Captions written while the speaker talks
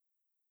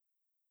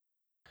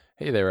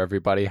Hey there,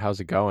 everybody. How's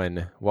it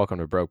going? Welcome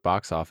to Broke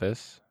Box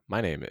Office.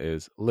 My name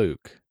is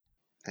Luke.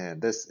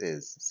 And this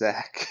is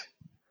Zach.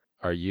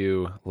 Are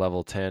you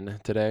level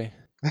 10 today?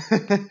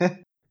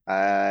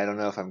 I don't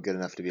know if I'm good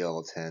enough to be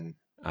level 10.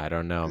 I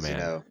don't know, Because,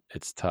 man.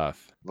 It's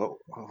tough.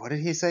 what did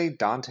he say?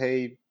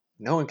 Dante?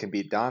 No one can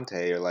beat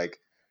Dante. Or,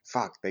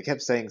 fuck, they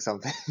kept saying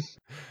something.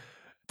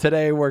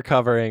 Today, we're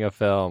covering a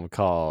film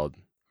called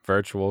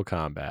Virtual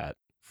Combat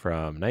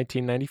from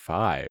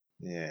 1995.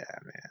 Yeah,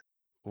 man.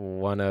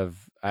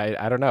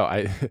 I don't know.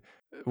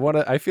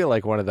 I feel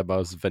like one of the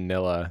most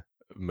vanilla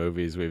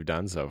movies we've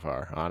done so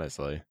far,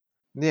 honestly.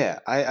 Yeah,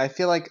 I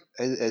feel like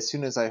as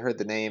soon as I heard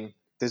the name,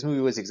 this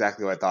movie was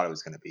exactly what I thought it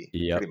was going to be,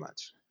 Yep. pretty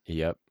much.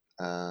 Yep.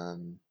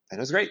 And it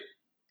was great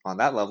on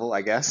that level,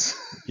 I guess.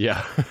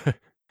 Yeah.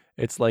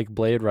 It's like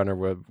Blade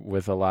Runner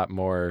with a lot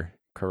more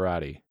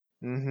karate.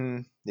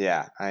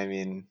 Yeah, I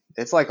mean,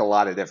 it's like a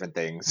lot of different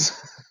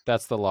things.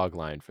 That's the log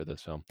line for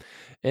this film.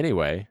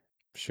 Anyway,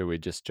 should we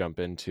just jump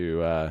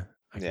into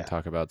I can Yeah.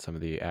 talk about some of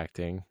the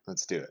acting.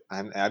 Let's do it.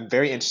 I'm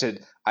very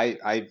interested.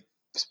 I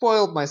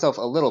spoiled myself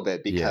a little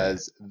bit Yeah.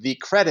 because the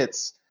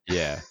credits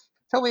Yeah.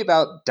 tell me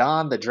about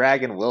Don the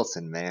Dragon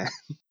Wilson, man.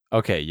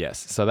 Okay, yes.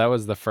 So that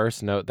was the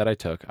first note that I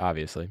took,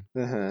 obviously,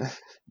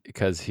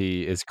 because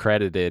he is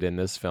credited in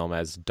this film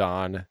as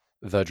Don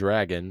the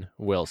Dragon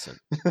Wilson.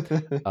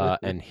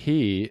 And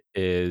he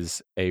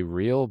is a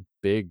real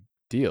big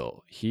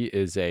deal. He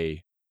is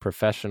a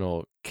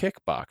professional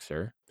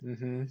kickboxer.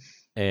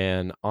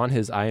 And on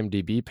his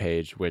IMDb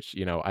page, which,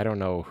 I don't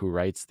know who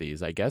writes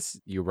these. I guess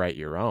you write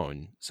your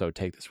own, so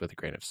take this with a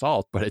grain of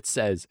salt. But it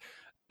says,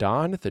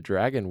 Don the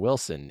Dragon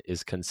Wilson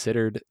is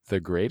considered the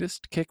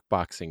greatest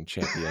kickboxing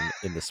champion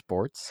in the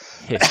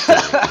sport's history.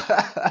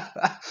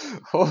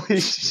 Holy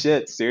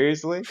shit,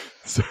 seriously?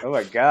 So, Oh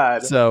my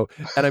god.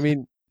 and I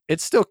mean,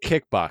 it's still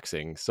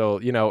kickboxing.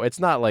 So, it's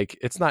not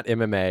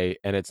MMA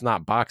and it's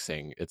not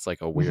boxing. It's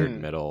like a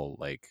weird middle,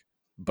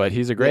 but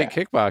he's a great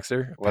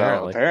kickboxer, apparently.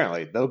 Well,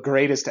 apparently, the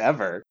greatest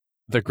ever.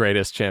 The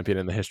greatest champion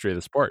in the history of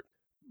the sport.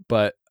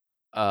 But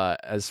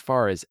as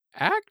far as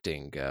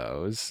acting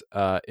goes,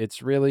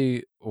 it's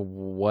really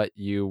what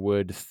you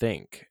would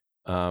think.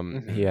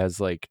 He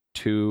has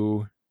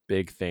two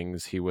big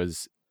things. He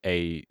was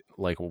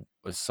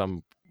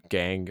some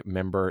gang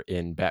member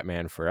in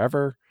Batman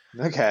Forever.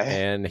 Okay.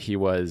 And he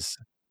was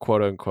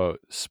quote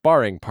unquote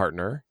sparring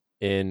partner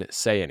in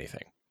Say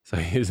Anything. So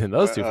he was in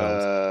those two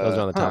films. Those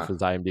are on the top of his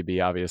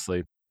IMDb,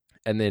 obviously.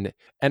 And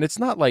it's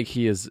not like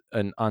he is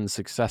an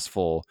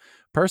unsuccessful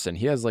person.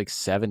 He has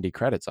 70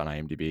 credits on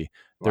IMDb.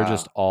 They're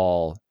just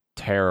all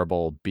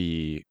terrible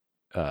B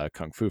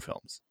kung fu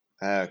films.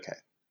 Okay.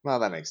 Well,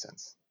 that makes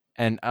sense.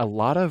 And a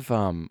lot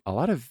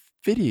of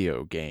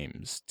video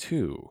games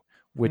too,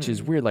 which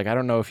is weird. I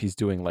don't know if he's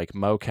doing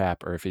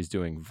mocap or if he's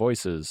doing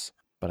voices,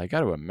 but I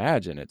got to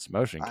imagine it's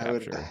motion capture. I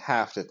would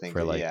have to think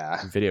for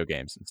video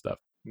games and stuff.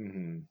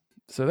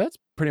 So that's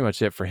pretty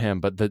much it for him.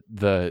 But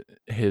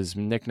his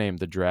nickname,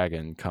 the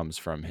Dragon, comes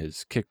from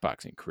his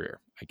kickboxing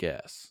career, I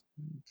guess.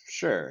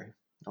 Sure.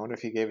 I wonder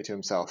if he gave it to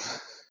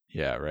himself.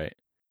 Yeah, right.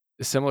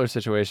 A similar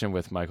situation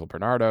with Michael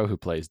Bernardo, who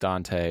plays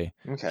Dante.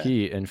 Okay.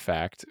 He, in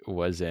fact,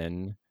 was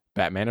in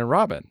Batman and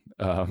Robin,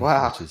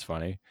 which is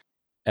funny.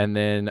 And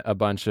then a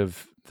bunch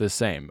of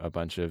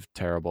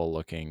terrible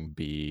looking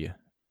B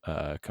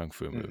kung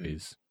fu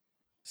movies.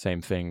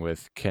 Same thing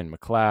with Ken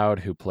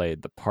McLeod, who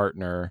played the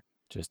partner.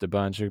 Just a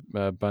bunch of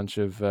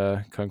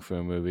kung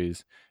fu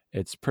movies.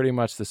 It's pretty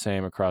much the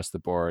same across the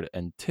board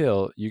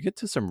until you get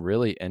to some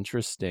really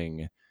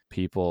interesting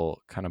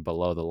people kind of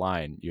below the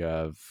line. You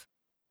have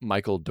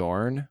Michael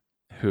Dorn,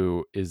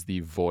 who is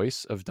the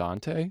voice of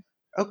Dante.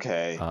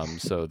 Okay.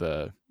 So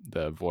the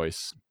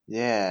voice.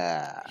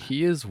 Yeah.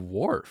 He is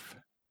Worf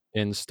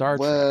in Star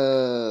Trek.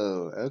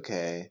 Whoa.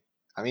 Okay.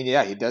 I mean,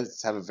 yeah, he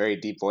does have a very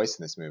deep voice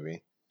in this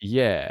movie.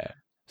 Yeah.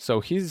 So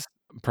he's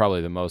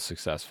probably the most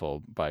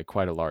successful by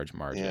quite a large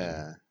margin.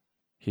 Yeah.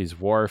 He's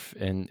Worf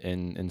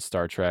in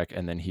Star Trek,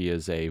 and then he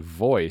is a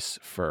voice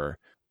for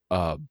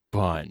a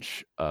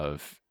bunch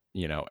of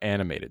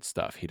animated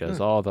stuff. He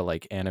does all the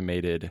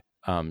animated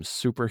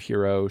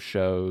superhero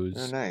shows.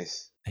 Oh,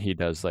 nice. He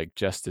does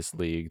Justice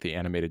League, the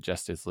animated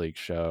Justice League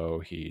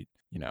show. He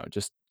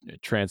just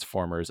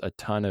Transformers, a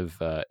ton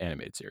of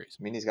animated series.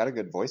 I mean, he's got a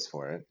good voice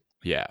for it.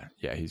 Yeah,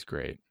 he's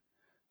great.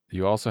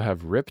 You also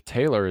have Rip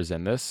Taylor is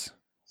in this.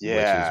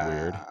 Yeah, which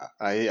is weird.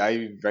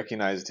 I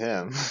recognized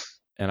him.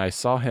 And I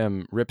saw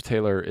him. Rip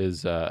Taylor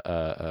is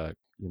a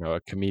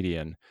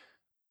comedian.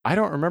 I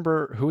don't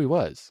remember who he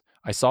was.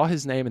 I saw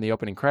his name in the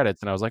opening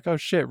credits, and I was like, "Oh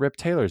shit, Rip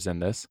Taylor's in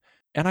this."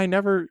 And I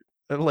never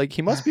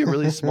he must be a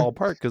really small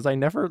part because I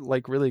never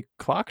really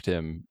clocked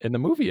him in the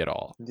movie at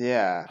all.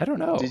 Yeah, I don't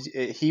know.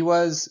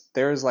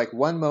 There's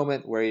one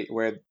moment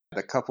where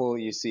the couple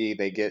you see,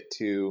 they get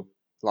to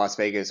Las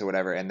Vegas or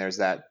whatever, and there's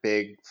that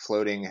big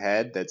floating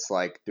head that's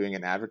doing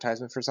an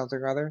advertisement for something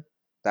or other.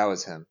 That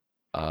was him.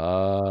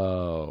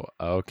 Oh,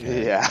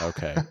 okay. Yeah.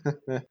 Okay.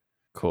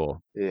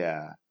 Cool.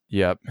 Yeah.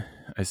 Yep.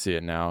 I see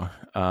it now.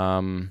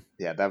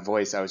 Yeah, that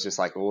voice, I was just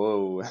like,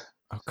 whoa.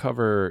 I'll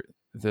cover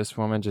this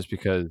woman just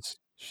because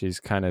she's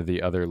kind of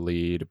the other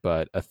lead,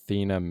 but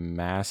Athena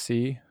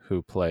Massey,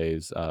 who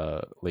plays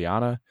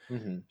Liana,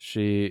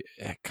 she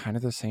kind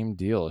of the same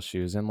deal. She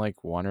was in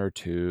like one or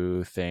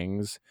two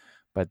things,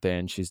 but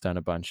then she's done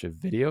a bunch of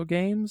video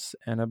games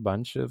and a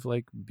bunch of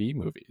like B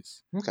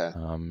movies. Okay.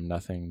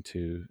 Nothing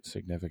too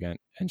significant.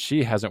 And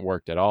she hasn't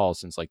worked at all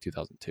since like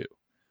 2002.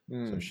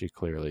 So she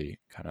clearly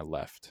kind of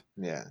left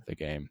the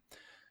game.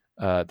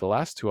 The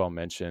last two I'll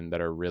mention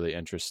that are really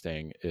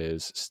interesting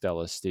is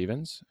Stella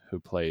Stevens, who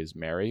plays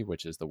Mary,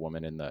 which is the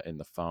woman in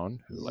the phone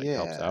who like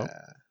helps out.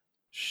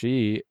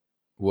 She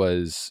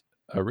was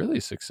a really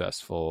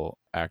successful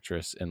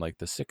actress in like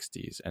the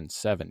 60s and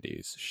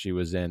 70s. She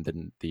was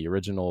in the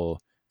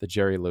original the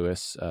Jerry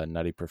Lewis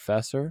Nutty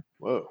Professor.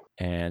 Whoa.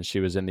 And she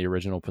was in the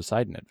original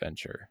Poseidon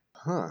Adventure.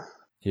 Huh.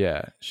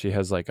 Yeah, she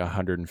has like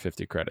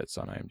 150 credits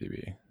on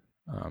IMDb.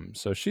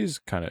 So she's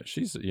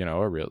you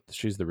know,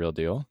 she's the real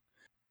deal.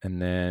 And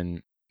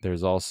then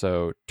there's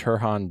also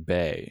Turhan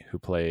Bey, who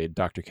played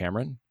Dr.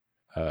 Cameron,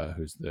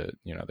 who's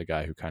the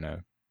guy who kind of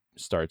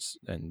starts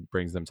and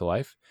brings them to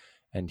life.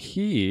 And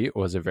he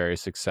was a very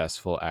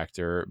successful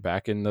actor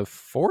back in the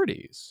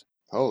 40s.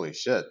 Holy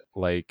shit.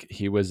 Like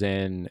he was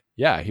in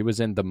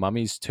The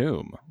Mummy's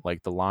Tomb,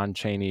 like the Lon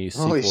Chaney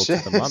sequel to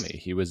The Mummy.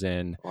 He was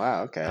in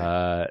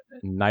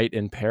Night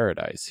in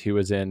Paradise. He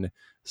was in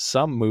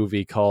some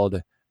movie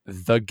called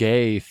The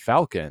Gay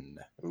Falcon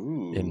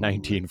in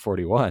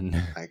 1941.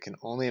 I can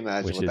only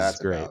imagine what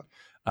that's great.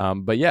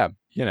 About. But yeah,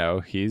 you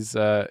know, he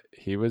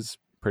was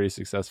pretty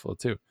successful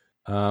too.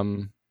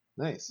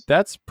 Nice.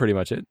 That's pretty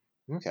much it.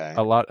 Okay.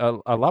 A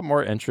lot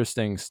more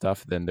interesting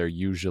stuff than there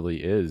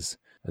usually is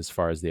as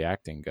far as the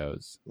acting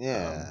goes.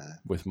 Yeah.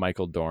 With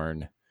Michael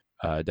Dorn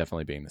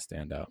definitely being the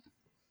standout.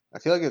 I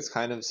feel like it's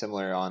kind of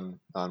similar on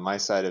my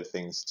side of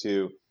things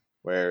too,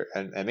 where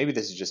and maybe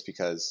this is just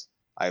because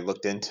I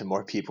looked into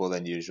more people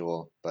than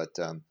usual, but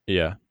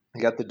yeah. I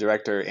got the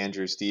director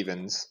Andrew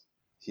Stevens.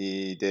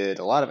 He did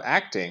a lot of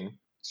acting,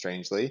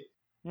 strangely,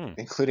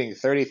 including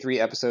 33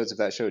 episodes of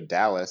that show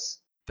Dallas.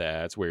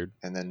 That's weird.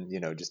 And then, you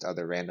know, just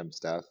other random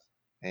stuff.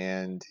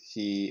 And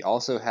he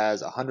also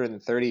has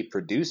 130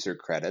 producer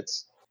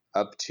credits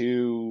up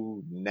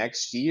to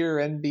next year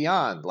and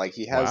beyond. Like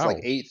he has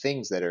like 8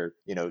 things that are,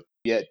 you know,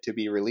 yet to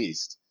be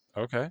released.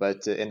 Okay.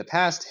 But in the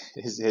past,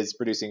 his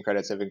producing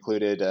credits have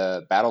included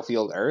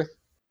Battlefield Earth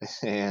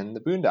and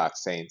The Boondock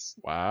Saints.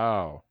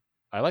 Wow.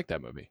 I like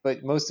that movie.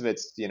 But most of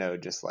it's, you know,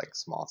 just like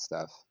small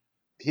stuff.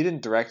 He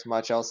didn't direct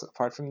much else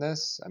apart from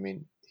this. I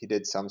mean, he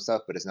did some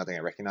stuff, but it's nothing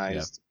I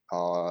recognized.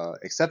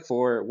 Except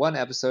for one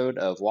episode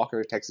of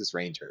Walker, Texas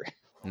Ranger.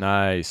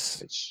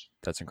 Nice.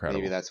 That's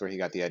incredible. Maybe that's where he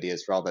got the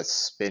ideas for all the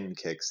spin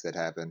kicks that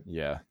happen.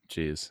 Yeah,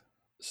 geez.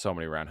 So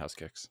many roundhouse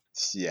kicks.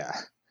 Yeah.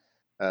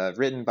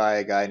 Written by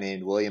a guy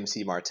named William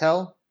C.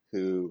 Martell,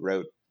 who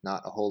wrote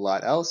not a whole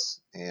lot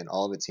else, and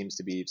all of it seems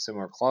to be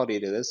similar quality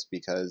to this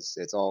because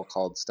it's all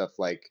called stuff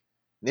like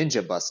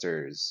Ninja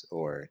Busters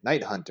or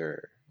Night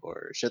Hunter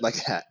or shit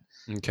like that.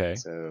 Okay.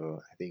 So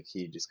I think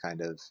he just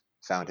kind of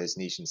found his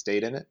niche and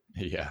stayed in it.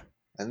 Yeah.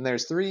 And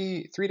there's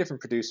three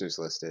different producers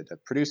listed: a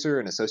producer,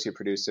 an associate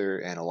producer,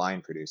 and a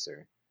line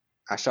producer.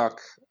 Ashok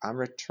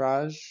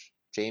Amritraj,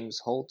 James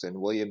Holt,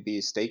 and William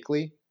B.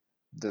 Stakely.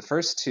 The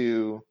first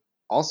two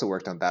also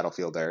worked on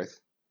Battlefield Earth,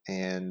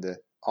 and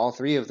all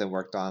three of them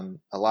worked on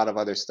a lot of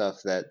other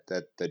stuff that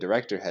the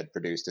director had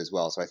produced as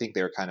well. So I think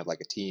they were kind of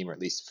like a team, or at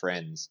least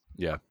friends.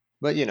 Yeah.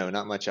 But, you know,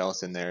 not much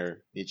else in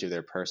each of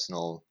their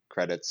personal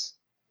credits.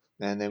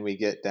 And then we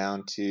get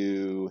down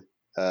to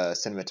a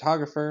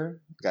cinematographer,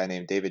 a guy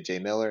named David J.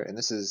 Miller. And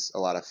this is a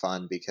lot of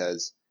fun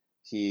because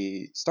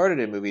he started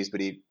in movies, but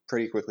he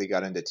pretty quickly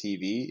got into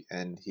TV.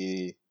 And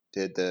he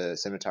did the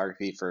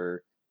cinematography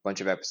for a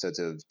bunch of episodes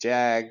of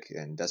Jag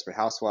and Desperate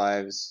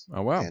Housewives.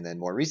 Oh, wow. And then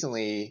more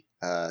recently,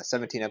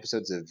 17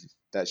 episodes of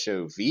that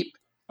show Veep.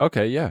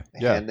 Okay, yeah.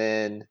 And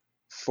then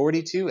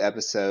 42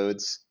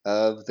 episodes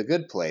of The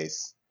Good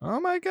Place. Oh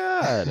my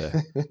God.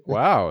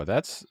 Wow,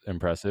 that's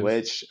impressive.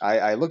 Which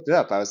I looked it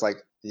up. I was like,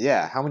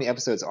 yeah, how many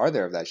episodes are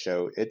there of that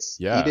show?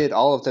 He did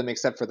all of them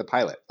except for the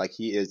pilot. Like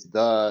he is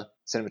the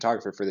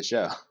cinematographer for the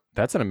show.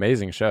 That's an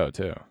amazing show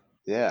too.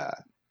 Yeah.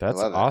 That's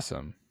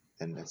awesome.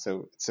 And it's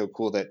so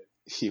cool that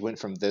he went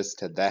from this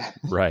to that.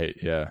 Right,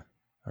 yeah.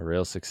 A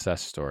real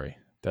success story.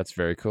 That's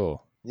very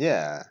cool.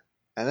 Yeah.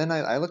 And then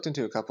I looked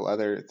into a couple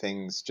other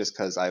things just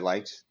because I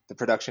liked the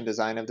production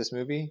design of this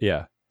movie.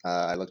 Yeah.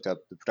 I looked up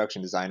the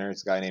production designer.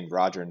 It's a guy named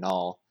Roger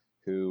Null,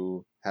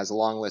 who has a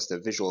long list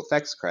of visual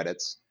effects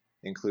credits,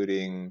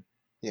 including,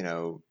 you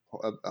know,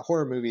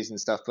 horror movies and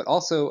stuff, but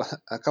also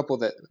a couple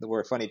that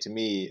were funny to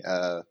me.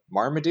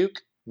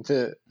 Marmaduke,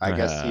 I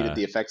guess he did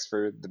the effects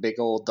for the big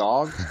old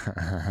dog,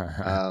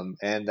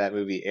 and that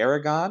movie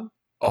Aragon.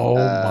 Oh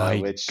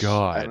my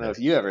God. I don't know if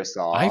you ever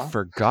saw. I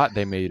forgot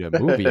they made a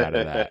movie out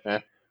of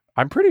that.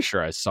 I'm pretty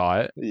sure I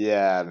saw it.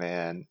 Yeah,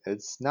 man.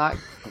 It's not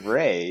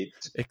great.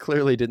 It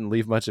clearly didn't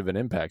leave much of an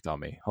impact on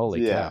me.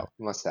 Holy cow.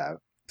 Must have.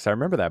 Because I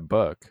remember that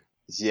book.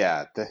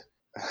 Yeah.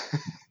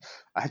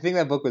 I think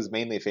that book was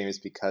mainly famous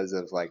because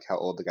of like how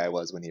old the guy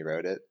was when he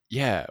wrote it.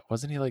 Yeah,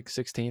 wasn't he like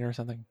 16 or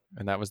something?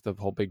 And that was the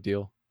whole big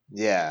deal.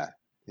 Yeah,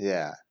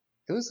 yeah.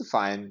 It was a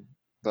fine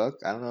book.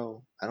 I don't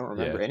know. I don't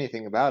remember Yeah.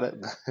 anything about it,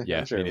 but Yeah,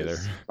 I'm sure me it neither.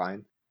 was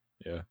fine.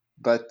 Yeah.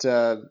 But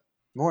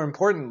more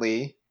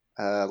importantly,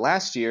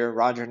 last year,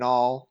 Roger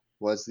Knoll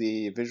was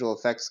the visual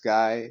effects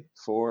guy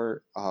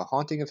for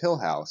Haunting of Hill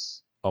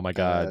House. Oh my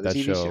God, The that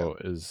TV show. show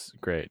is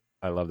great.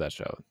 I love that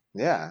show.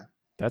 Yeah.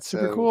 That's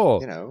super So,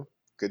 cool.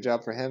 good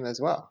job for him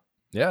as well.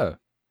 Yeah.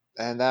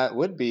 And that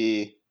would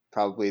be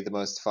probably the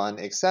most fun,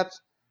 except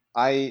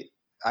I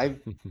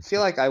feel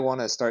like I want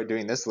to start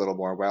doing this a little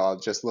more where I'll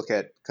just look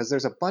at, because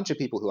there's a bunch of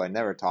people who I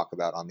never talk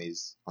about on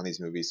these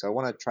movies. So I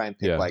want to try and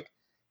pick like,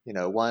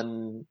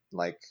 one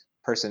like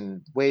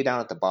person way down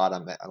at the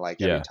bottom,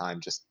 like every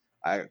time, just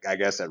I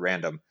guess at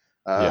random.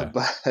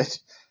 But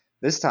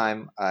this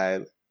time,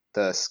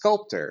 the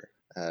sculptor,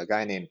 a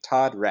guy named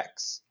Todd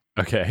Rex.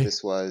 Okay.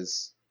 This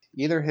was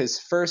either his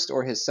first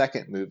or his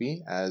second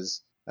movie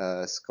as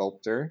a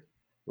sculptor,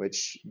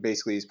 which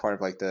basically is part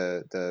of like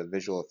the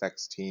visual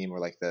effects team or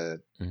like the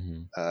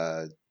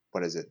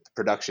what is it, the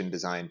production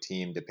design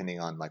team, depending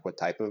on like what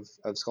type of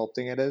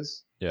sculpting it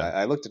is.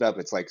 I looked it up.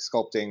 It's like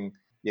sculpting,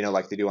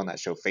 like they do on that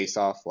show Face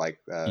Off, like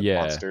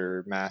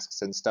monster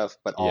masks and stuff,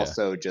 but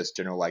also just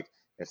general, like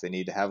if they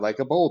need to have like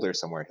a boulder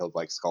somewhere, he'll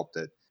like sculpt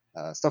it,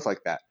 stuff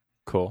like that.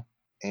 Cool.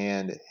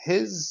 And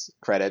his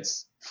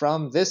credits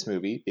from this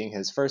movie, being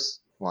his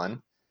first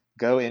one,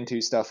 go into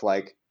stuff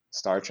like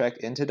Star Trek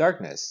Into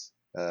Darkness,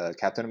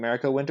 Captain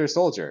America Winter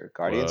Soldier,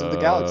 Guardians of the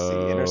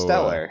Galaxy,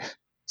 Interstellar,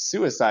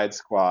 Suicide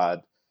Squad,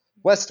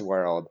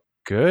 Westworld.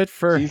 Good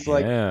for him. He's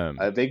like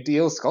a big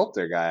deal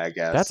sculptor guy, I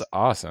guess. That's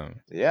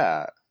awesome.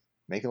 Yeah.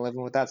 Making a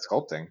living with that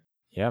sculpting.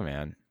 Yeah,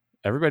 man.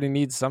 Everybody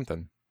needs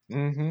something.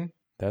 Mm-hmm.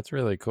 That's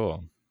really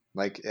cool.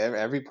 Like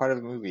every part of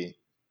a movie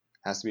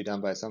has to be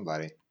done by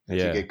somebody. If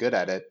you get good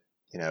at it,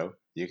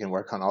 you can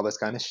work on all this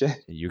kind of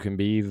shit. You can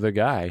be the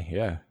guy,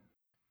 yeah.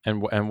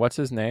 And what's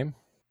his name?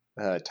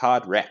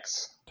 Todd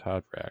Rex.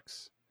 Todd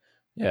Rex.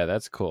 Yeah,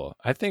 that's cool.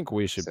 I think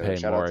we should pay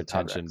more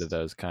attention to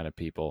those kind of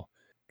people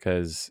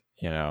because,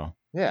 the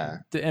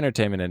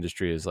entertainment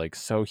industry is like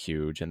so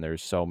huge and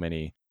there's so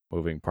many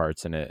moving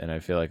parts in it. And I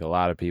feel like a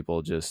lot of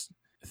people just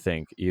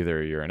think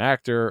either you're an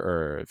actor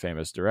or a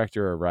famous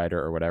director or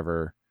writer or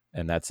whatever,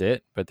 and that's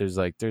it. But there's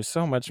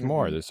so much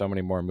more. There's so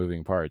many more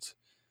moving parts.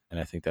 And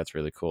I think that's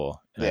really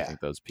cool. And I think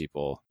those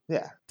people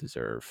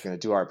deserve going to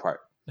do our part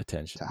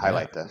attention to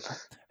highlight them.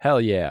 Hell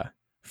yeah.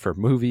 For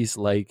movies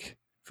like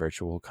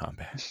Virtual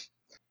Combat.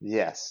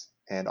 Yes.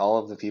 And all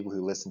of the people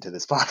who listen to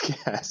this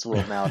podcast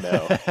will now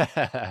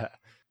know.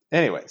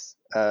 Anyways,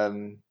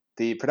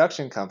 the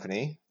production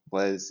company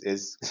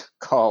is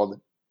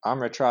called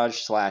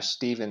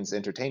Armitage/Stevens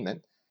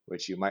Entertainment,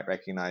 which you might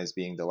recognize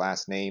being the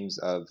last names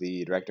of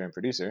the director and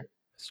producer.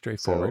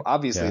 Straightforward. So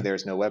obviously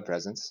there's no web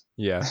presence.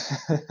 Yeah.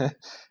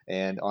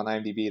 And on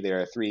IMDb,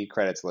 there are 3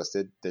 credits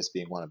listed, this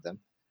being one of them.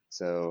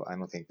 So I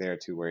don't think they're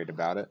too worried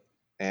about it.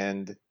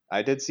 And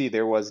I did see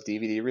there was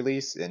DVD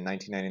release in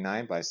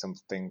 1999 by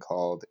something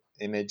called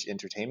Image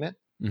Entertainment,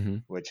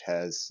 which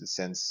has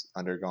since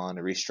undergone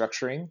a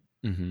restructuring,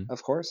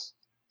 of course.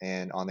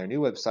 And on their new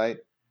website,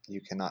 you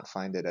cannot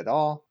find it at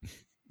all.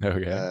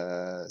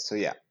 Okay. So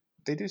yeah.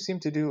 They do seem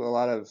to do a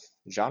lot of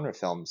genre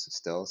films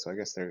still, so I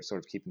guess they're sort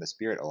of keeping the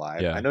spirit alive.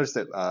 Yeah. I noticed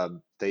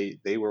that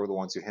they were the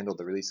ones who handled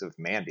the release of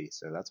Mandy,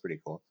 so that's pretty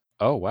cool.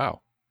 Oh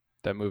wow,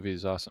 that movie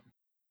is awesome.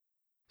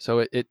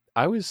 So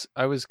I was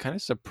kind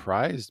of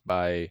surprised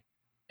by.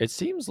 It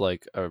seems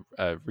like a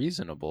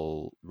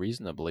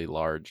reasonably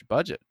large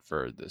budget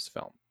for this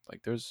film.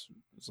 Like there's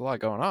a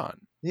lot going on.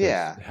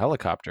 Yeah, there's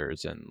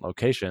helicopters and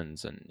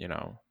locations, and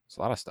it's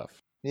a lot of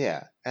stuff.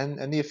 Yeah,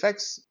 and the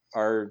effects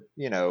are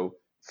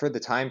for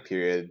the time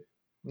period,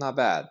 not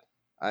bad.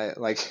 I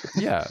like.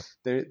 Yeah.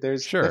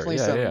 there's definitely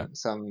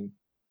some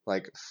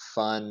like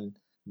fun,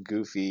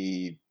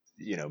 goofy,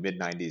 mid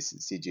 '90s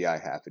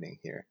CGI happening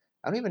here.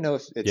 I don't even know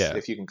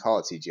if you can call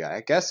it CGI. I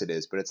guess it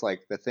is, but it's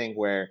like the thing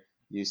where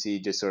you see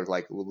just sort of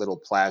like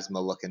little plasma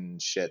looking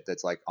shit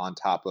that's like on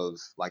top of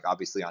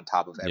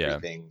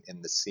everything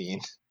in the scene.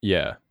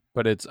 Yeah,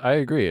 but I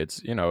agree.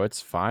 It's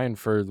it's fine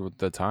for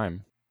the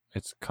time.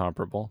 It's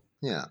comparable.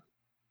 Yeah.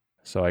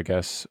 So I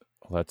guess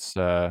let's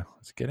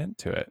get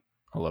into it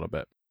a little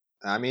bit.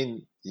 I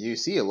mean, you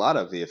see a lot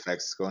of the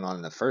effects going on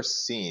in the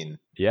first scene.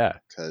 Yeah.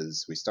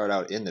 Because we start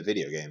out in the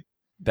video game.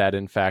 That,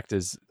 in fact,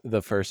 is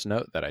the first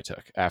note that I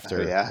took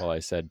after, I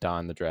said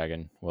Don the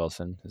Dragon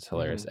Wilson is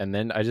hilarious. And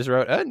then I just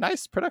wrote,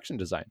 nice production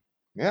design.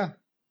 Yeah.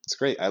 It's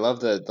great. I love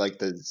the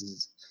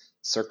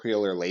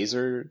circular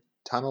laser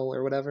tunnel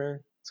or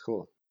whatever. It's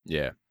cool.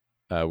 Yeah.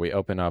 We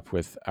open up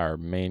with our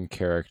main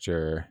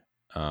character.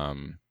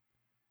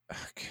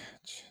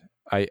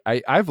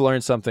 I've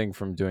learned something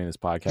from doing this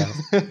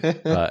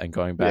podcast and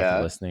going back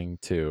and listening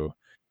to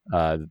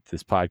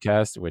this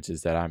podcast, which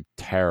is that I'm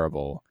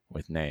terrible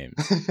with names.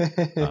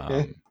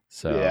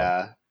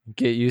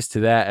 Get used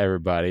to that,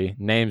 everybody.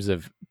 Names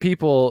of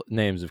people,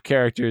 names of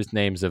characters,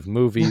 names of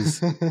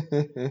movies.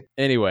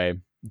 Anyway,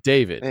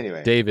 David.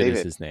 Anyway, David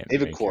is his name, the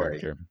David main Quarry.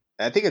 character.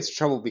 And I think it's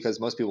trouble because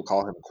most people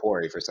call him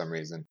Quarry for some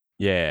reason.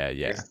 Yeah, I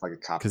yeah. guess it's like a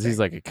cop Because thing. he's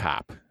like a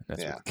cop.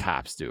 That's Yeah. what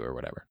cops do or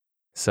whatever.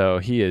 So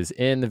he is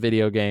in the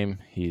video game.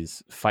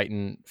 He's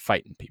fighting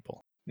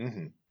people.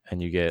 Mm-hmm.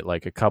 And you get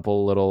like a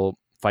couple little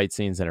fight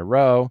scenes in a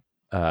row.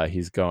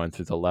 He's going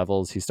through the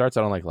levels. He starts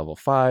out on like level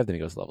 5, then he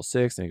goes to level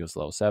 6, then he goes to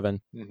level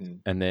 7. Mm-hmm.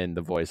 And then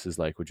the voice is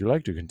like, would you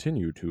like to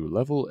continue to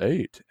level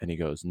 8? And he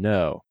goes,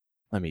 no,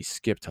 let me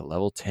skip to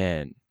level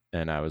 10.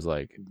 And I was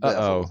like,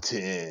 Level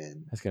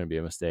 10. That's going to be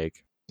a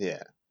mistake.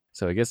 Yeah.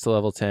 So he gets to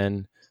level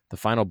 10. The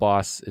final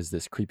boss is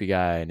this creepy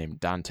guy named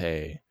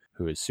Dante,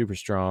 who is super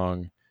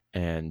strong.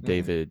 And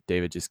David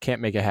just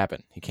can't make it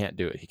happen. He can't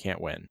do it. He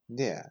can't win.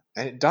 Yeah.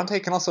 And Dante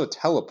can also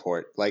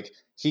teleport. Like,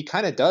 he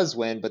kind of does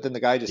win, but then the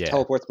guy just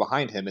teleports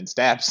behind him and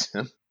stabs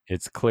him.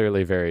 It's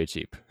clearly very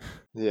cheap.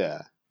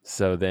 Yeah.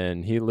 So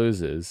then he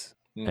loses,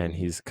 and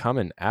he's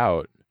coming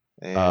out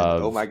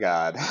of oh my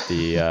God.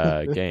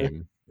 the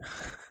game.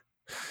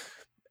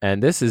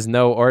 And this is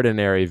no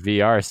ordinary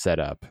VR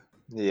setup.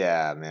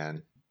 Yeah,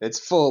 man. It's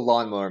full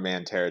Lawnmower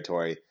Man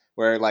territory.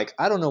 Where, like,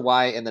 I don't know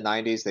why in the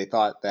 90s they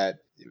thought that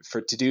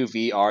to do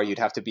VR, you'd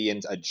have to be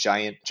in a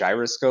giant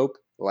gyroscope.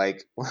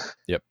 Like,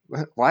 yep.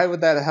 Why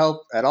would that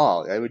help at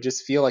all? It would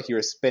just feel like you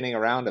were spinning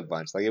around a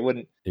bunch. Like, it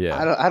wouldn't.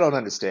 Yeah. I don't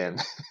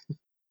understand.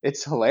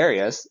 It's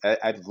hilarious.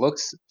 It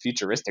looks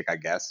futuristic, I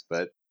guess,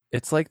 but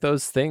it's like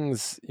those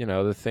things,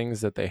 the things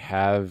that they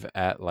have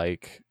at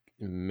like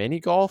mini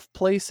golf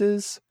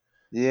places.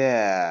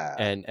 Yeah.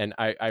 And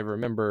I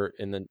remember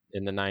in the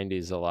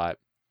 90s a lot,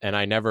 and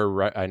I never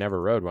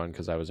rode one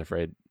because I was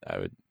afraid I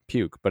would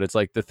puke. But it's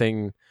like the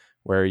thing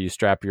where you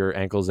strap your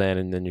ankles in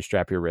and then you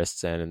strap your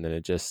wrists in and then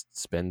it just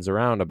spins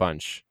around a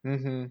bunch.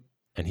 Mm-hmm.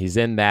 And he's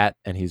in that,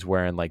 and he's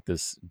wearing like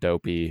this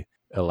dopey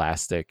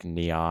elastic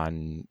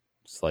neon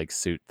like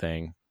suit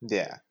thing.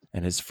 Yeah.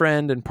 And his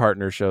friend and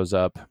partner shows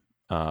up,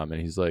 and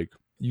he's like,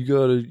 you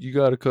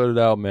gotta cut it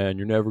out, man.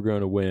 You're never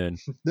gonna win.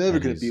 Never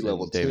gonna be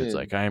level 10. David's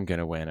like, I am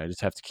gonna win. I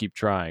just have to keep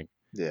trying.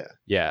 Yeah.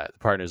 Yeah. The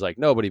partner's like,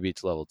 nobody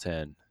beats level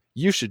 10.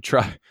 You should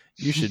try.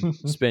 You should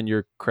spend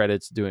your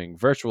credits doing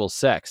virtual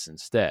sex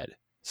instead.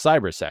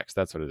 Cyber sex.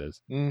 That's what it is.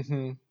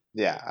 Mm-hmm.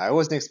 Yeah. I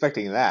wasn't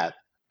expecting that.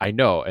 I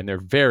know. And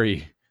they're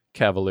very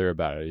cavalier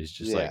about it. He's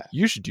just like,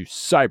 you should do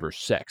cyber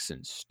sex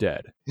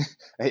instead.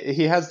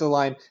 He has the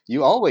line,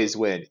 you always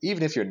win,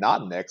 even if you're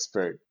not an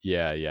expert.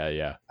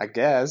 Yeah. I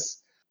guess.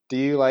 Do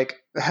you like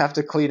have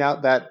to clean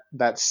out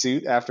that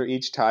suit after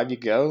each time you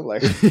go?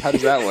 Like, how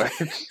does that work?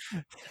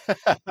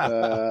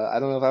 I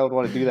don't know if I would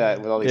want to do that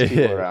with all these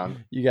people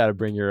around. You got to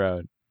bring your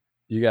own.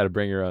 You got to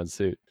bring your own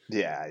suit.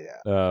 Yeah.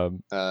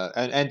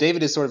 And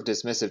David is sort of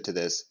dismissive to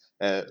this,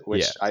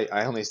 which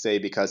I only say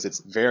because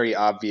it's very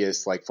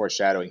obvious, like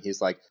foreshadowing.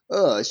 He's like,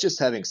 "Oh, it's just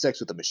having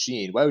sex with a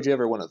machine. Why would you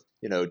ever want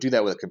to, do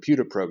that with a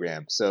computer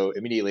program?" So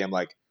immediately I'm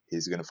like,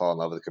 he's gonna fall in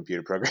love with a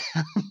computer program.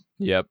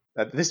 Yep.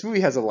 This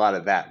movie has a lot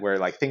of that, where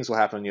like things will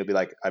happen, and you'll be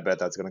like, "I bet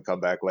that's gonna come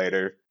back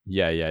later."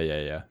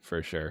 Yeah,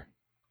 for sure.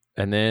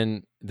 And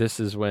then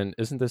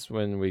isn't this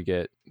when we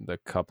get the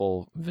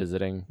couple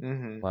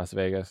visiting Las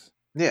Vegas?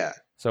 Yeah.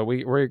 So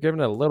we're given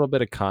a little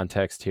bit of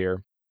context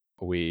here.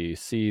 We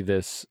see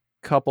this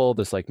couple,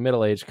 this like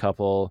middle-aged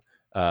couple,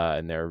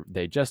 and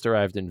they just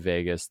arrived in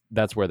Vegas.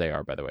 That's where they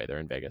are, by the way. They're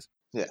in Vegas.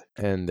 Yeah.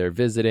 And they're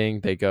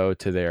visiting. They go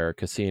to their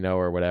casino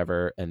or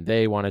whatever, and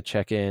they want to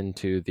check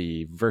into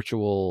the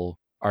virtual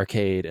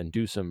arcade and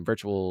do some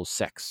virtual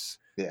sex.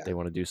 Yeah. They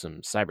want to do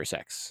some cyber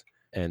sex.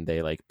 And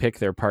they like pick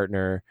their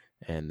partner,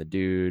 and the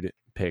dude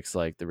picks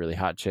like the really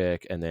hot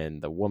chick, and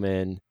then the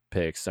woman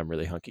picks some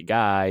really hunky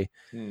guy.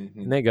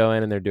 And they go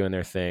in and they're doing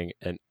their thing.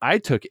 And I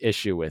took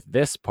issue with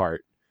this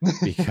part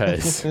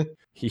because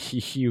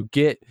you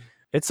get,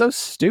 it's so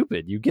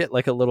stupid. You get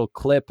like a little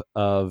clip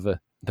of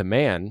the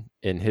man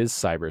in his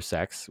cyber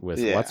sex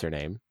with what's her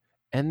name,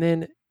 and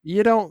then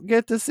you don't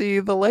get to see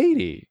the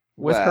lady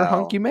with her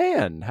hunky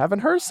man having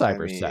her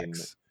cyber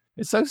sex.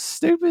 It's so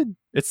stupid.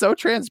 It's so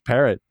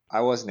transparent.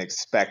 I wasn't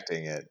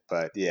expecting it,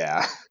 but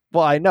yeah.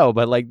 Well, I know,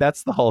 but like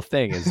that's the whole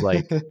thing is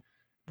like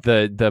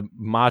the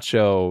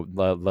macho,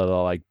 the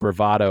like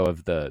bravado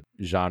of the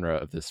genre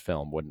of this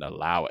film wouldn't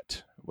allow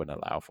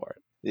for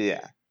it.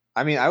 Yeah.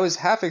 I mean, I was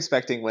half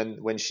expecting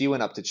when she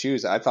went up to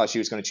choose, I thought she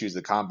was going to choose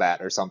the combat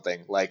or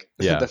something. Like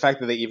the fact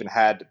that they even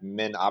had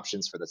men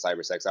options for the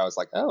cyber sex, I was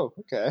like, oh,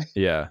 okay.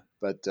 Yeah.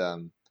 But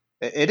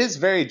it is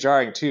very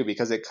jarring too,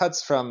 because it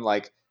cuts from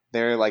like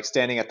they're like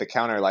standing at the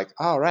counter like,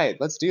 all right,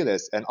 let's do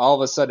this. And all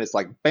of a sudden it's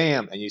like,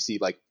 bam. And you see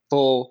like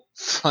full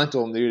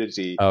frontal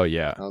nudity. Oh,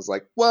 yeah. And I was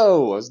like,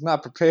 whoa, I was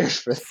not prepared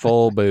for that.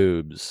 Full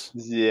boobs.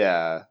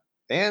 Yeah.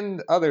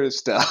 And other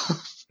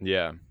stuff.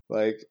 Yeah.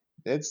 Like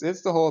it's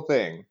the whole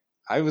thing.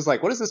 I was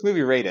like, what is this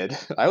movie rated?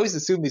 I always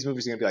assume these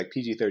movies are going to be like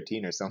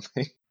PG-13 or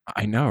something.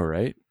 I know,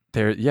 right?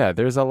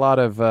 There's a lot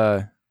of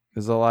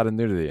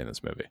nudity in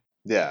this movie.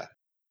 Yeah.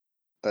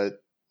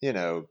 But,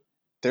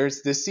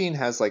 this scene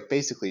has like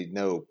basically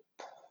no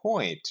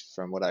point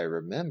from what I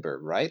remember,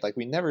 right? Like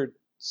we never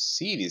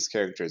see these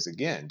characters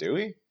again, do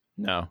we?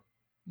 No,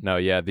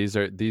 yeah,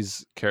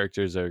 these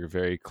characters are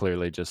very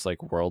clearly just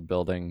like world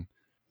building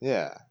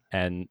Yeah.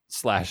 and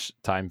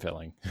 / time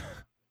filling.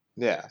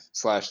 Yeah.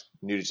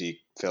 /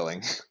 nudity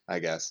filling, I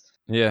guess.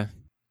 Yeah.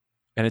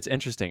 And it's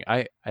interesting.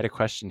 I had a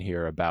question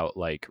here about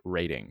like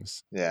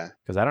ratings. Yeah.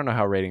 Because I don't know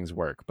how ratings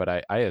work, but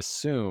I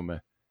assume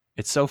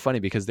it's so funny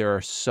because there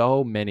are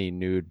so many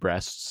nude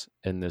breasts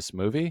in this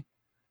movie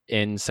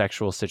in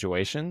sexual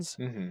situations,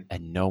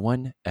 and no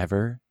one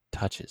ever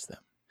touches them.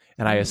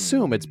 And I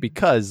assume it's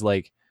because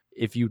like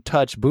if you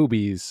touch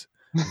boobies,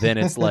 then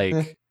it's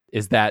like,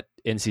 is that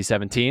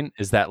NC-17?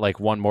 Is that like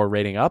one more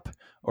rating up,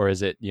 or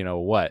is it, you know,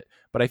 what?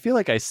 But I feel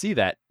like I see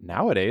that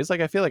nowadays.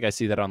 Like I feel like I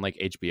see that on like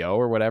HBO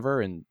or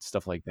whatever and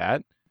stuff like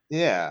that.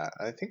 Yeah,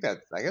 I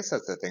guess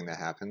that's the thing that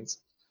happens.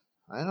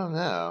 I don't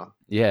know.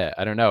 Yeah,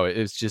 I don't know.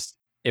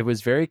 It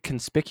was very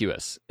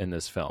conspicuous in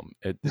this film.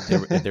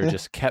 There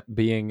just kept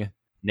being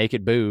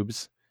naked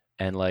boobs,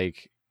 and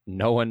like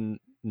no one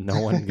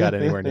got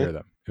anywhere near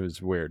them. It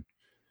was weird.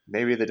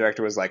 Maybe the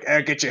director was like,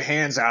 "Hey, get your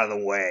hands out of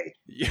the way.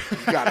 You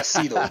gotta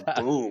see those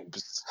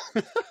boobs."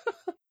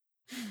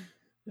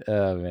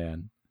 Oh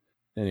man.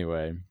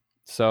 Anyway,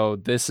 so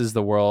this is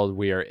the world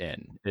we are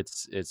in.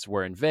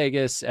 We're in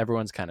Vegas.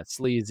 Everyone's kind of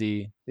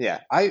sleazy. Yeah,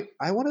 I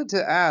wanted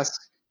to ask,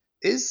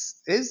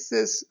 is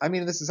this? I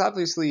mean, this is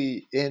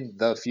obviously in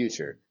the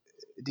future.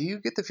 Do you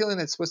get the feeling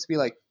that it's supposed to be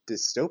like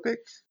dystopic?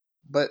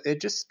 But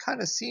it just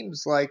kind of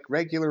seems like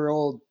regular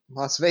old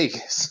Las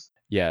Vegas.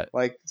 Yeah.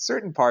 Like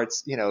certain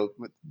parts, you know,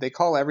 they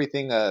call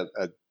everything a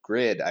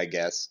grid, I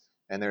guess.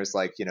 And there's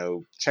like, you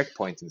know,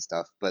 checkpoints and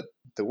stuff. But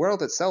the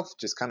world itself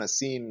just kind of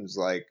seems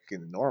like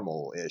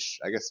normal-ish.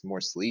 I guess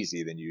more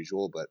sleazy than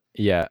usual, but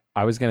yeah,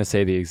 I was going to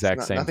say the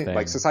exact same thing.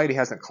 Like society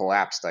hasn't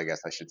collapsed, I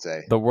guess I should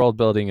say. The world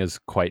building is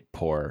quite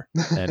poor,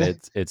 and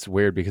it's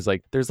weird because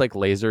like there's like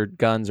laser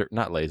guns, or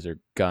not laser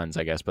guns,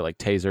 I guess, but like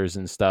tasers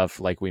and stuff,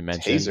 like we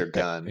mentioned. Taser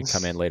guns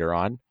come in later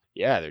on.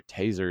 Yeah, they're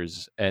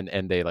tasers, and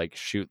they like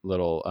shoot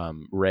little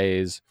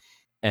rays,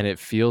 and it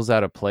feels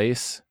out of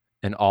place.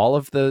 And all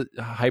of the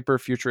hyper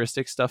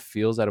futuristic stuff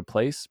feels out of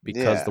place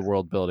because the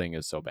world building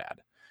is so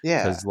bad.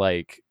 Yeah, because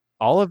like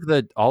all of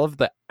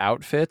the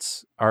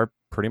outfits are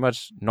pretty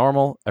much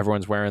normal.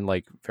 Everyone's wearing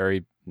like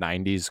very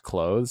 90s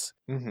clothes.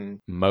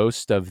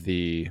 Most of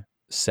the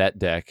set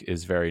deck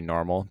is very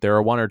normal. There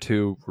are one or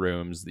two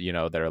rooms, you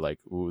know, that are like,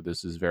 ooh,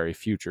 this is very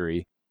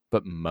futury,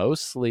 but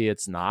mostly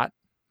it's not.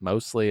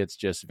 Mostly it's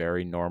just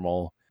very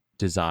normal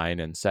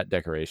design and set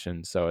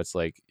decoration. So it's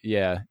like,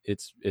 yeah,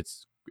 it's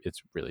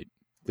really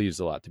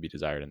leaves a lot to be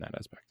desired in that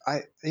aspect.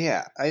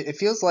 It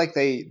feels like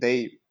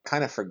they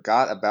kind of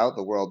forgot about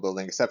the world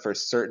building, except for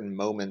certain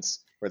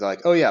moments where they're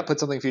like, oh yeah, put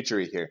something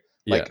futury here.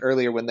 Like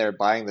earlier when they're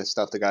buying this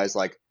stuff, the guy's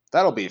like,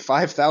 that'll be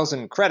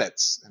 5,000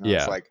 credits. And I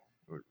was like,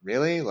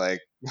 really? Like,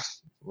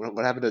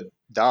 what happened to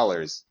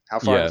dollars? How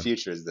far in the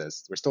future is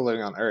this? We're still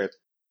living on Earth.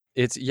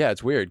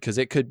 It's weird because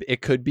it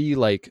could be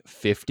like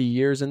 50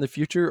 years in the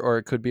future, or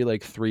it could be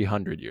like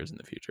 300 years in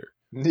the future.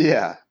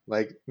 Yeah,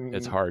 like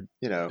it's hard.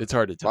 You know, it's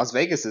hard to tell. Las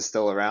Vegas is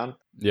still around.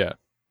 Yeah.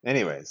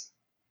 Anyways,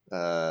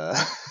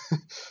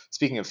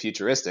 speaking of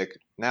futuristic,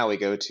 now we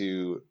go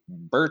to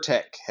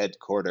Burtek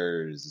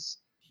headquarters,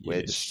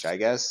 which I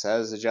guess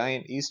has a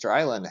giant Easter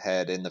Island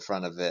head in the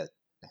front of it,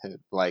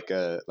 like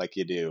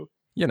you do,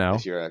 you know,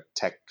 if you're a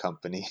tech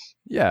company.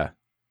 Yeah,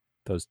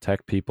 those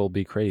tech people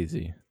be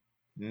crazy.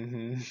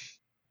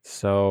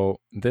 So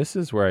this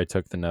is where I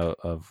took the note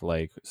of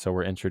like, so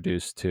we're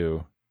introduced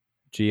to,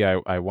 gee,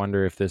 I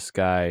wonder if this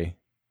guy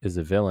is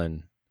a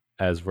villain,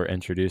 as we're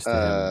introduced to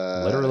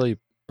him literally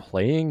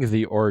playing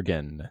the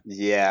organ.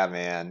 Yeah,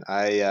 man.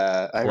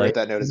 I wrote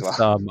that note as well.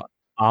 Some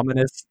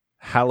ominous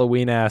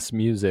Halloween ass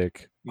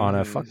music on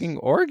a fucking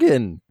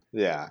organ.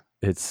 Yeah.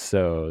 It's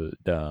so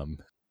dumb.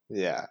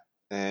 Yeah.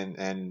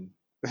 And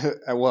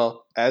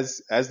well,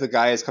 as the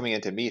guy is coming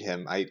in to meet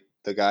him,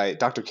 the guy,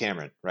 Dr.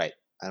 Cameron, right?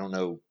 I don't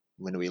know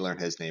when we learn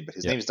his name, but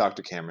his name is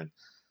Dr. Cameron.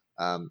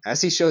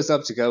 As he shows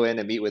up to go in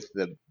and meet with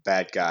the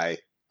bad guy,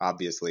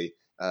 obviously,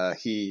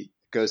 he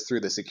goes through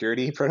the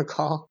security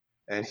protocol,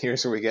 and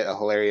here's where we get a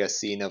hilarious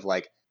scene of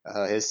like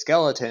his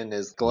skeleton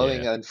is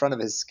glowing in front of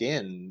his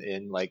skin,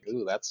 and like,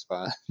 ooh, that's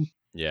fun.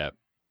 Yeah.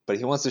 But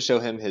he wants to show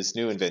him his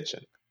new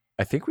invention.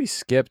 I think we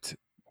skipped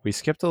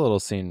a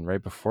little scene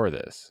right before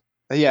this.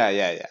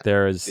 Yeah.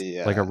 There's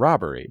like a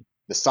robbery.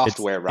 The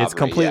software robbery. It's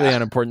completely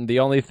unimportant. The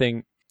only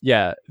thing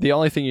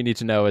you need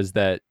to know is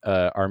that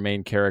our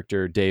main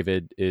character,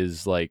 David,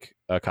 is like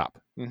a cop.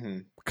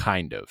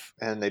 Kind of.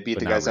 And they beat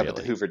the guys up at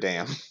the Hoover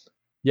Dam.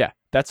 Yeah,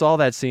 that's all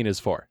that scene is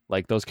for.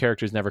 Like, those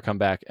characters never come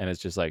back, and it's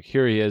just like,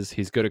 here he is.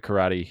 He's good at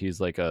karate.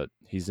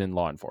 He's in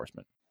law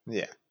enforcement.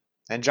 Yeah.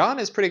 And John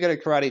is pretty good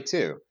at karate,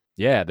 too.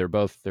 Yeah, they're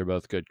both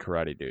good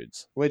karate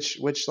dudes. Which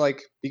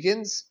like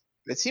begins.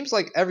 It seems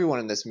like everyone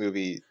in this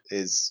movie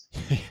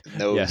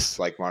knows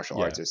like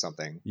martial arts or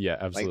something. Yeah,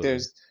 absolutely.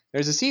 Like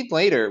there's a scene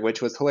later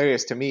which was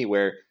hilarious to me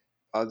where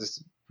I'll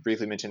just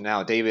briefly mention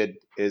now, David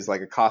is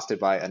like accosted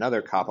by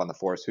another cop on the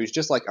force who's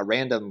just like a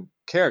random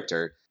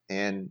character,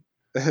 and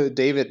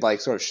David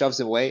like sort of shoves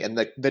him away, and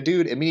the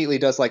dude immediately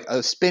does like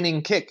a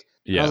spinning kick.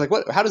 And I was like,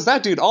 what? How does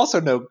that dude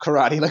also know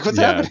karate? Like, what's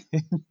happening?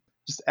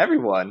 Just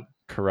everyone.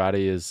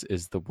 Karate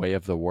is the way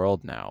of the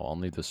world now.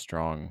 Only the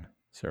strong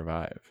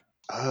survive.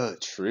 Oh,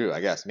 true. I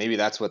guess maybe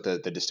that's what the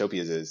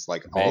dystopias is.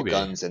 Like all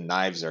guns and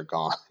knives are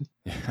gone,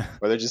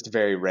 or they're just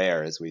very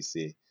rare, as we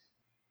see.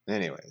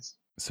 Anyways.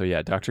 So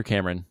yeah, Dr.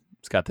 Cameron's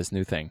got this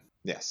new thing.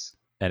 Yes.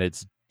 And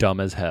it's dumb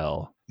as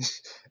hell.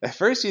 At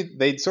first,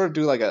 they'd sort of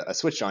do like a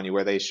switch on you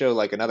where they show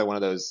like another one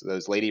of those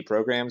lady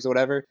programs or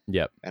whatever.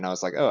 Yep. And I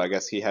was like, oh, I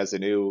guess he has a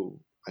new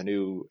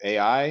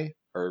AI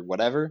or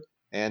whatever.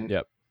 And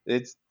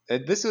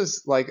this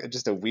was like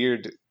just a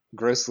weird,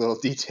 gross little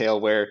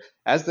detail where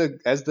as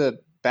the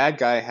bad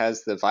guy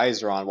has the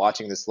visor on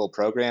watching this little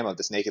program of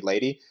this naked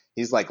lady,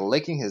 he's like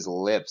licking his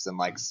lips and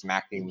like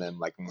smacking them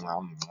like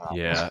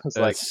yeah, it's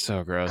like,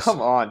 so gross.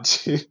 Come on,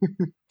 dude.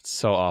 It's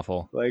so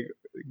awful. Like,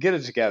 get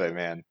it together,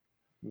 man.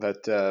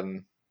 But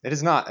it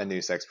is not a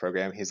new sex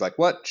program. He's like,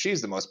 what?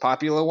 She's the most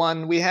popular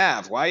one we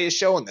have. Why are you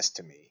showing this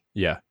to me?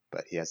 Yeah.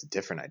 But he has a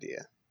different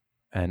idea.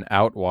 And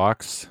out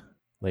walks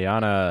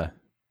Liana,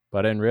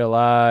 but in real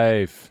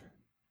life,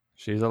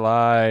 she's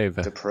alive.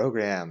 The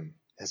program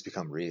has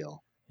become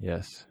real.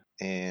 Yes.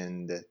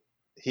 And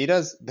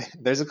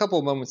there's a couple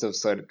of moments of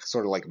sort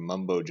of like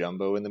mumbo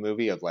jumbo in the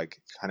movie of like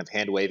kind of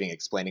hand waving,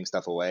 explaining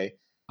stuff away.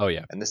 Oh,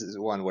 yeah. And this is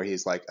one where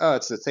he's like, oh,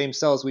 it's the same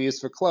cells we use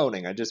for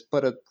cloning. I just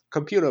put a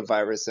computer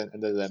virus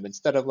into them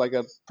instead of like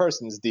a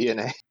person's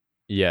DNA.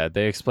 Yeah,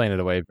 they explain it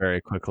away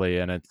very quickly,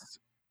 and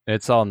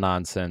it's all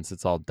nonsense.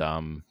 It's all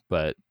dumb.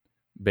 But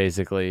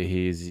basically,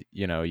 he's,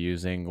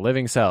 using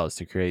living cells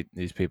to create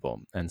these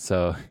people. And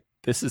so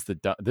this is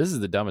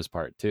the dumbest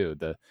part, too.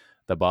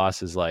 The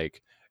boss is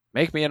like,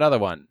 make me another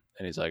one.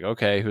 And he's like,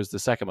 okay, who's the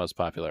second most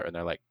popular? And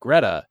they're like,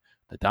 Greta,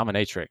 the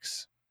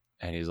dominatrix.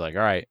 And he's like,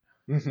 all right.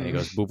 Mm-hmm. And he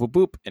goes boop, boop,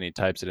 boop. And he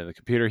types it in the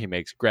computer. He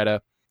makes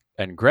Greta.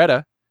 And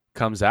Greta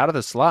comes out of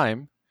the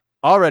slime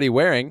already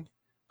wearing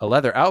a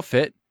leather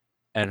outfit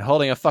and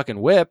holding a fucking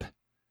whip.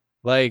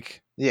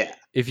 Like, yeah,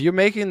 if you're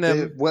making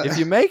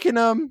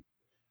them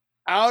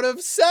out of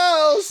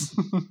cells,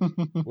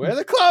 where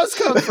the clothes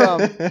come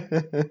from?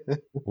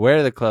 Where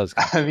do the clothes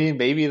come from? I mean,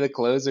 maybe the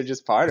clothes are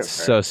just part of her.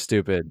 So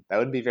stupid. That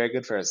would be very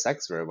good for a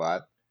sex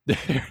robot.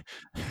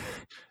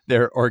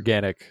 They're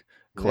organic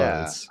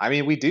clothes. Yeah. I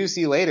mean, we do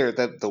see later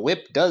that the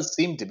whip does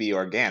seem to be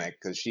organic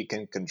because she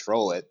can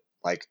control it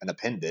like an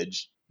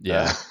appendage.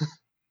 Yeah.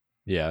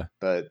 Yeah.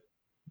 But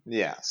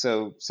yeah,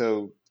 so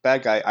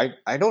bad guy,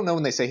 I don't know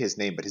when they say his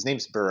name, but his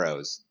name's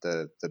Burroughs,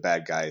 the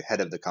bad guy,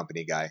 head of the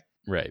company guy.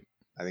 Right.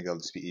 I think it'll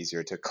just be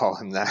easier to call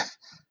him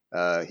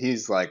that.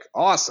 He's like,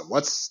 awesome,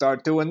 let's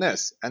start doing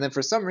this. And then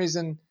for some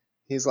reason,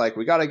 he's like,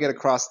 we got to get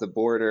across the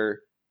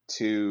border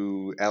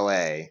to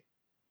LA,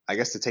 I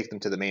guess to take them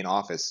to the main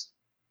office.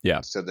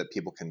 Yeah. So that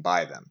people can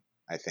buy them,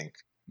 I think.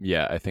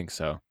 Yeah, I think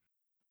so.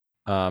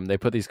 They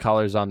put these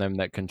collars on them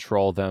that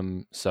control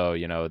them. So,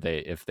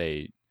 if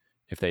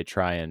they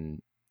try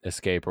and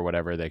escape or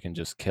whatever, they can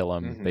just kill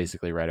them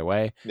basically right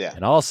away. Yeah.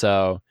 And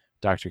also,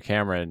 Dr.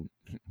 Cameron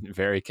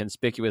very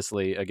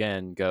conspicuously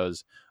again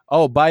goes,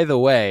 oh, by the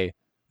way,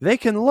 they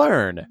can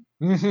learn.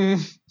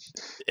 Mm-hmm.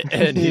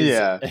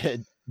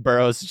 And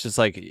Burroughs is just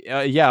like,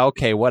 yeah,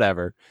 okay,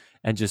 whatever,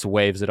 and just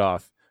waves it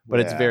off. But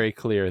it's very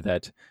clear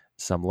that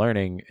some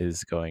learning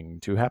is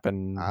going to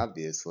happen.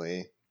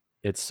 Obviously.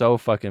 It's so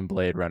fucking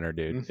Blade Runner,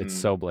 dude. Mm-hmm. It's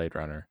so Blade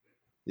Runner.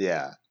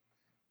 Yeah.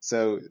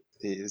 So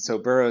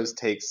Burroughs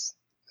takes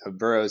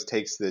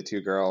the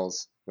two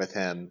girls with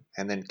him,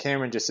 and then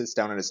Cameron just sits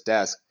down at his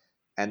desk.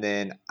 And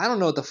then I don't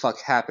know what the fuck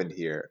happened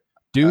here.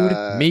 Dude,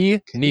 me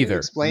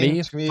neither.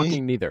 Me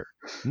fucking neither.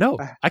 No,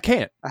 I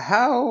can't.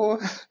 How?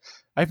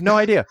 I have no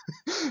idea.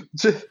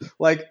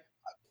 Like,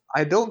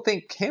 I don't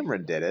think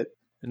Cameron did it.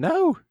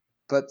 No.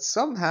 But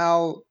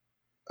somehow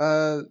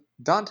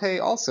Dante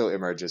also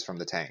emerges from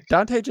the tank.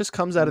 Dante just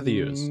comes out of the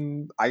ooze.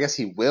 I guess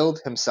he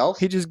willed himself.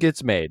 He just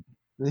gets made.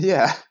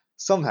 Yeah,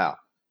 somehow.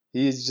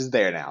 He's just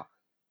there now.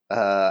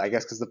 I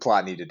guess because the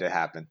plot needed to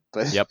happen.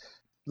 But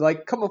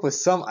like, come up with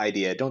some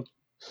idea. Don't.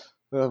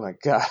 Oh my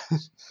god,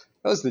 that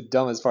was the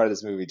dumbest part of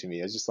this movie to me.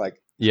 I was just like,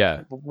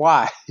 yeah,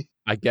 why?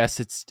 I guess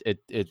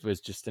it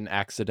was just an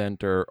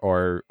accident,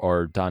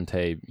 or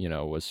Dante,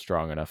 was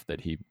strong enough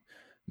that he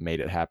made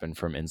it happen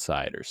from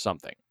inside or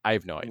something. I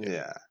have no idea.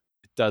 Yeah,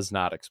 it does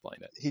not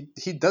explain it.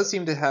 He does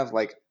seem to have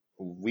like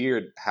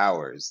weird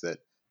powers that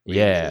we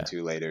get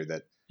into later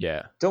that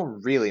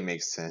don't really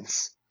make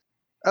sense.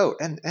 Oh,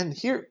 and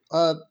here,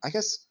 I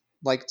guess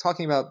like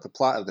talking about the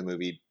plot of the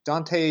movie,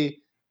 Dante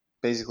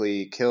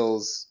basically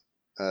kills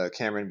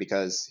Cameron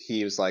because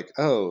he was like,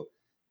 oh,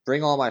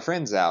 bring all my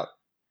friends out.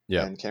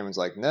 Yeah. And Cameron's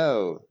like,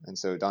 no. And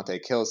so Dante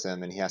kills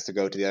him, and he has to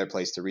go to the other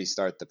place to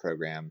restart the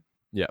program.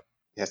 Yeah.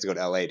 He has to go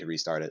to LA to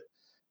restart it.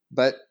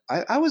 But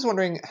I was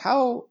wondering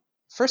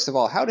first of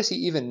all, how does he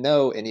even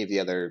know any of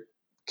the other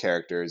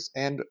characters,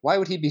 and why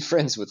would he be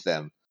friends with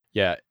them?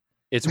 Yeah.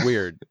 It's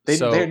weird.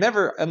 They're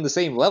never on the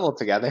same level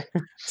together.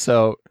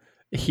 So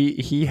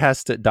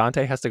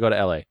Dante has to go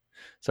to LA.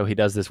 So he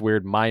does this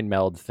weird mind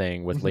meld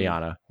thing with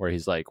Liana where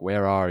he's like,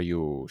 "Where are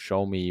you?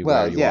 Show me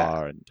where you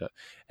are."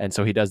 And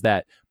so he does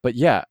that. But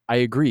yeah, I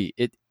agree.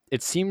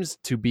 It seems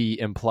to be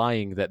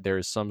implying that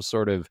there's some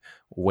sort of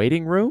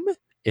waiting room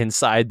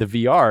inside the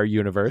VR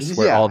universe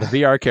where all the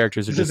VR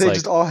characters are just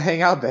just all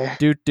hang out there.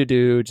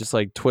 Just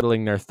like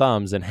twiddling their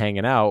thumbs and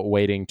hanging out,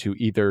 waiting to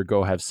either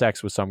go have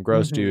sex with some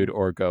gross dude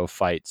or go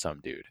fight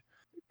some dude.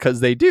 Because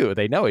they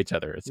know each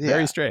other. It's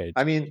very strange.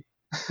 I mean,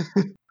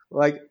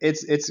 like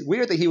it's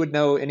weird that he would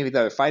know any of the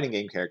other fighting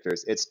game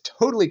characters. It's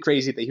totally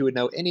crazy that he would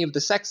know any of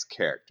the sex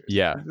characters.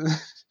 Yeah.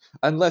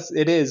 Unless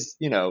it is,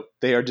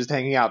 they are just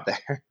hanging out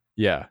there.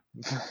 Yeah.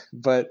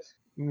 But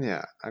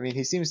yeah, I mean,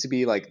 he seems to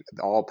be like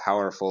the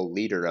all-powerful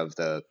leader of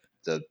the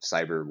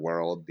cyber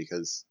world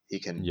because he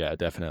can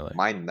definitely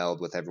mind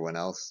meld with everyone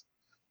else.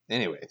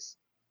 Anyways,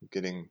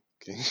 getting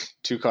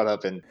too caught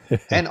up in,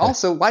 and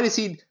also why does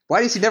he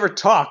never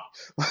talk?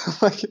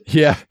 Does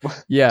he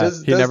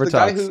never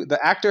talks. The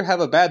actor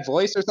have a bad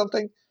voice or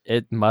something?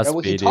 It must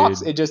be. He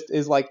talks. It just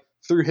is like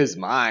through his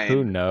mind.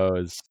 Who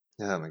knows?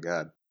 Oh my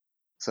god,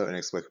 so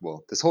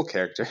inexplicable. This whole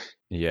character.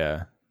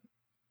 Yeah.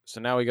 So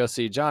now we go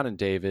see John and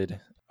David,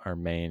 our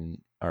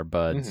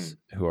buds,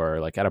 who are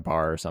like at a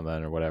bar or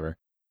something or whatever.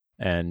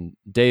 And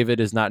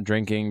David is not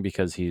drinking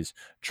because he's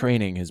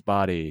training his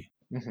body.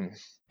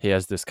 He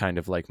has this kind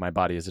of like my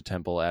body is a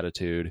temple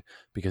attitude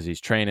because he's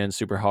training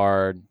super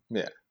hard.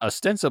 Yeah.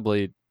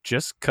 Ostensibly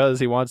just because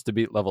he wants to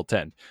beat level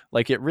 10.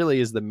 Like it really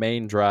is the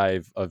main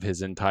drive of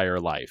his entire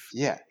life.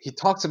 Yeah. He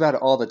talks about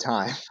it all the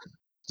time.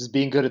 Just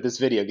being good at this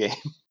video game.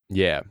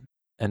 Yeah.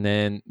 And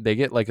then they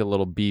get like a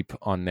little beep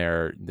on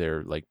their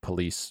like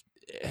police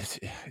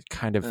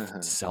kind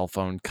of cell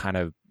phone kind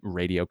of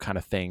radio kind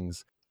of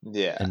things.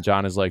 Yeah. And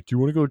John is like, "Do you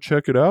want to go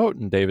check it out?"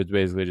 And David's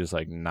basically just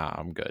like, "Nah,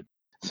 I'm good."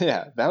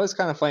 Yeah, that was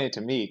kind of funny to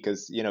me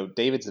because,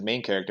 David's the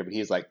main character, but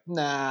he's like,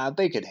 "Nah,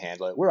 they could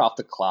handle it. We're off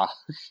the clock."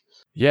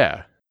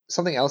 Yeah.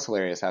 Something else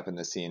hilarious happened in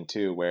this scene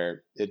too,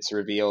 where it's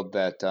revealed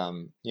that,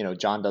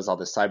 John does all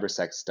this cyber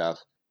sex stuff.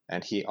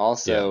 And he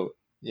also,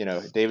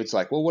 David's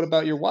like, "Well, what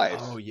about your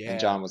wife?" Oh, yeah. And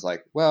John was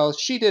like, "Well,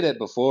 she did it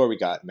before we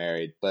got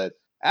married, but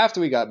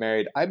after we got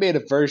married, I made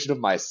a version of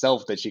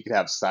myself that she could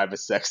have cyber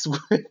sex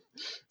with."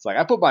 It's like,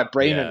 I put my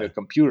brain in a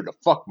computer to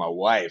fuck my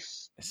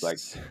wife. It's like,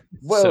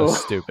 whoa, so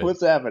stupid.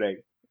 What's happening?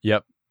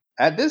 Yep.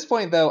 At this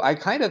point, though, I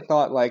kind of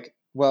thought like,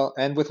 well,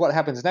 and with what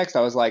happens next,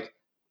 I was like,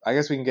 I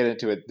guess we can get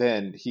into it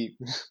then.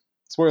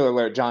 Spoiler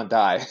alert, John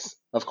dies.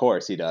 Of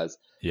course he does.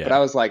 Yeah. But I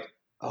was like,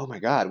 oh my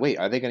God, wait,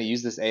 are they going to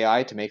use this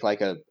AI to make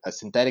like a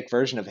synthetic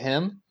version of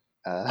him?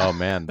 Oh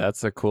man,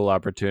 that's a cool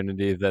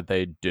opportunity that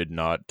they did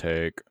not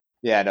take.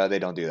 Yeah, no, they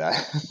don't do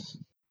that.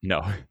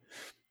 No.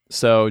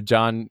 So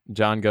John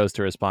goes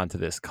to respond to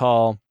this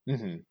call.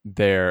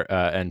 There,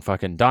 and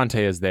fucking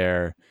Dante is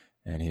there,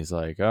 and he's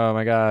like, "Oh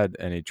my god!"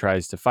 And he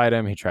tries to fight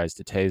him. He tries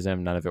to tase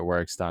him. None of it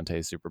works.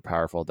 Dante's super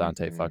powerful.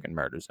 Dante fucking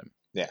murders him.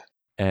 Yeah.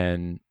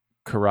 And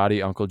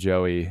Karate Uncle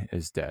Joey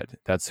is dead.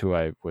 That's what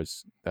I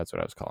was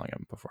calling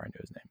him before I knew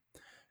his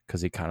name,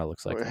 because he kind of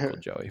looks like Uncle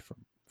Joey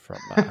from Full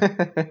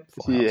House.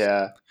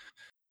 Yeah.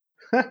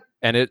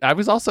 And I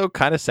was also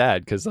kind of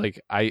sad because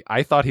like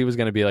I thought he was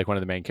going to be like one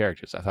of the main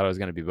characters. I thought it was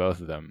going to be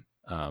both of them.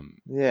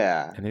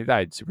 Yeah. And he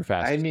died super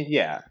fast. I mean,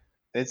 yeah,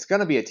 it's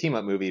going to be a team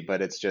up movie,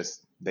 but it's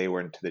just they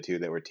weren't the two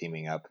that were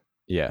teaming up.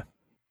 Yeah.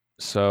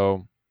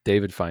 So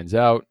David finds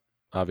out.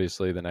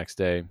 Obviously, the next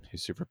day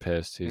he's super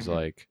pissed. He's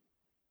like,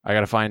 "I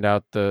got to find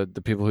out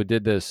the people who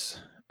did this."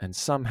 And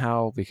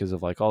somehow, because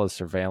of like all the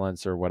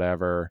surveillance or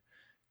whatever,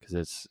 because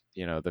it's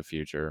the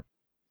future,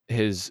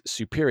 his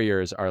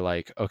superiors are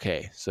like,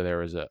 okay, so there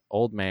was an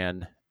old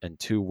man and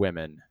two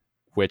women,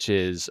 which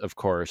is, of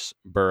course,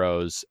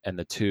 Burroughs and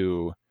the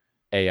two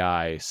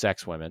AI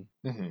sex women.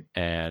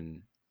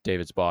 And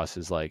David's boss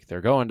is like,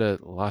 they're going to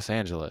Los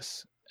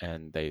Angeles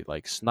and they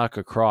like snuck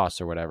across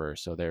or whatever.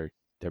 So they're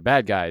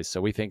bad guys. So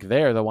we think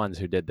they're the ones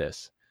who did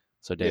this.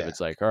 So David's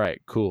like, all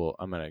right, cool.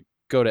 I'm going to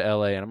go to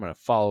LA and I'm going to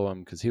follow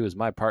him because he was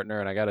my partner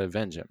and I got to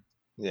avenge him.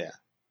 Yeah.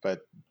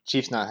 But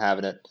Chief's not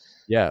having it.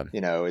 Yeah.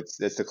 It's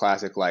the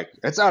classic, like,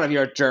 it's out of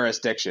your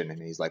jurisdiction.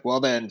 And he's like, well,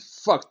 then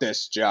fuck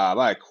this job.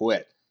 I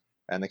quit.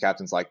 And the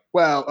captain's like,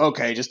 well,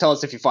 okay, just tell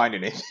us if you find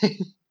anything.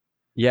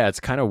 Yeah, it's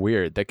kind of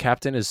weird. The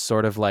captain is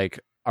sort of like,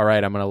 all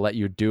right, I'm going to let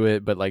you do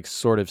it, but like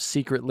sort of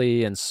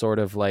secretly and sort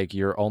of like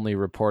you're only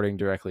reporting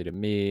directly to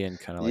me and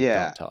kind of like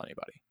don't tell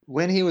anybody.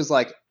 When he was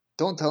like,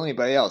 don't tell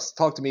anybody else,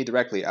 talk to me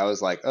directly, I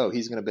was like, oh,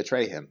 he's going to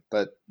betray him.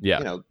 But,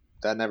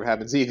 that never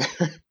happens either.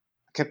 I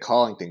kept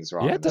calling things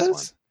wrong. Yeah, it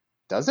does.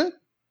 Does it?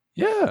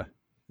 Yeah.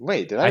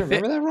 Wait, did I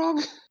remember that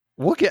wrong?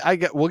 We'll get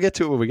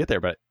to it when we get there,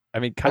 but I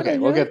mean, kind of. Okay,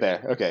 we'll get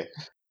there. Okay.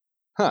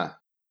 Huh.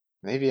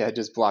 Maybe I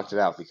just blocked it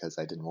out because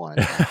I didn't want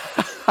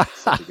it.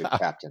 Such a good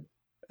captain.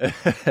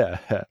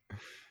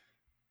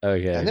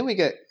 Okay. And then we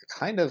get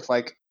kind of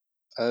like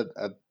a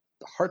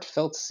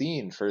heartfelt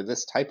scene for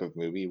this type of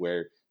movie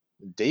where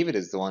David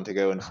is the one to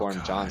go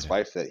inform John's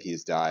wife that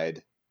he's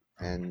died.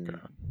 And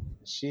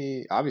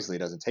she obviously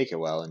doesn't take it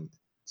well, and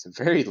it's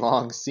a very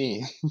long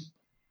scene.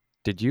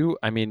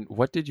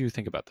 What did you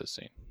think about this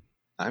scene?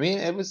 I mean,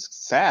 it was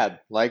sad.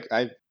 Like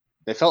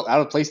it felt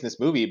out of place in this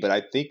movie, but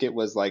I think it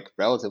was like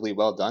relatively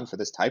well done for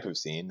this type of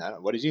scene.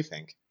 What did you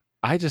think?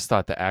 I just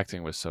thought the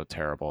acting was so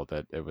terrible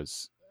that it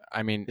was.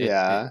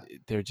 Yeah.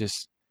 They're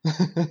just.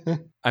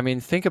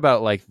 Think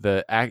about like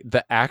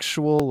the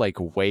actual like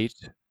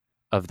weight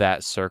of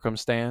that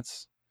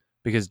circumstance,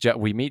 because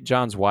we meet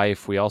John's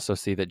wife. We also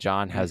see that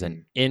John has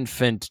an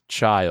infant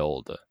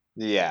child.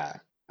 Yeah.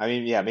 I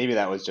mean, yeah, maybe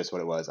that was just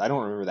what it was. I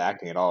don't remember the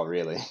acting at all,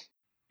 really.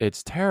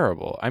 It's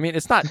terrible. I mean,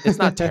 it's not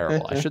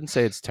terrible. I shouldn't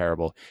say it's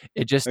terrible.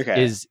 It just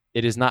Okay.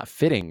 it is not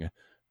fitting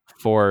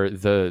for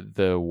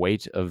the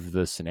weight of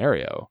the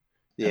scenario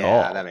at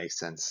Yeah, that all. makes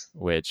sense.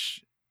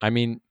 Which, I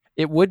mean,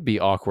 it would be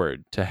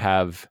awkward to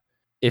have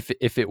if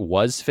it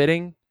was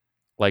fitting,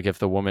 like if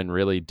the woman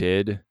really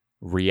did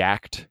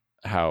react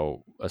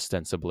how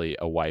ostensibly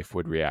a wife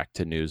would react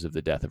to news of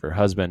the death of her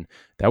husband,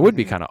 that would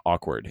be kind of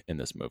awkward in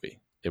this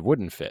movie. It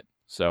wouldn't fit.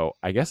 So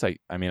I guess I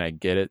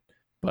get it,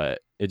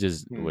 but it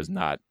just was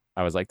not.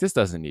 I was like, this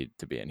doesn't need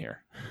to be in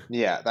here.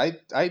 Yeah,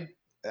 I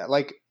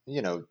like,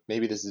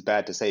 maybe this is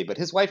bad to say, but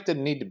his wife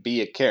didn't need to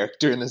be a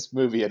character in this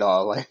movie at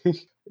all. Like, we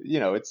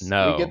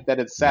get that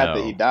it's sad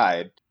that he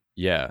died.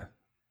 Yeah.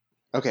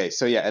 Okay,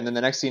 so yeah, and then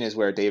the next scene is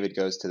where David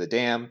goes to the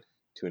dam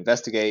to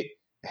investigate,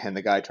 and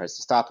the guy tries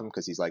to stop him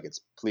because he's like,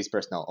 it's police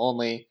personnel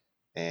only,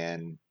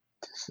 and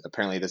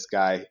apparently this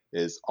guy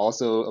is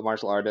also a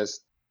martial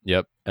artist.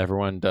 Yep,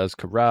 everyone does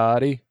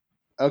karate.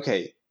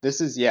 Okay, this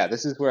is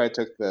where I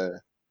took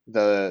the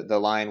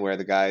line where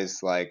the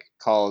guy's like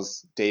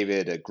calls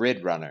David a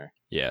grid runner.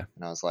 Yeah.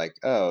 And I was like,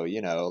 oh,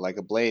 like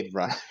a blade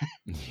runner.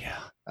 Yeah.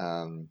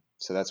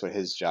 So that's what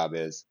his job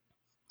is.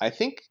 I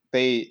think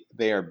they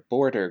are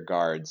border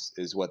guards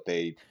is what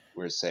they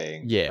were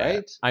saying. Yeah.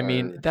 Right? I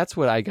mean, that's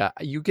what I got.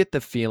 You get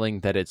the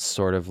feeling that it's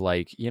sort of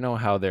like,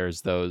 how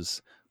there's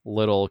those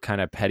little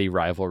kind of petty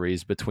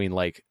rivalries between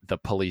like the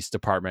police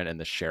department and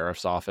the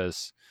sheriff's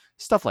office,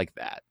 stuff like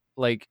that.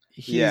 Like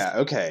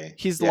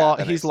he's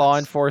law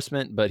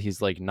enforcement, but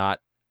he's like not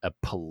a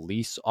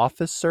police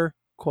officer,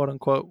 quote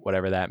unquote,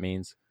 whatever that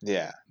means.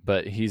 Yeah.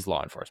 But he's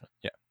law enforcement.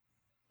 Yeah.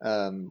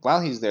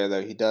 While he's there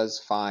though, he does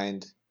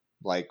find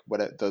like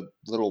the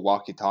little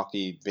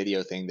walkie-talkie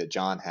video thing that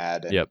John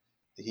had. And yep.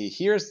 He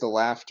hears the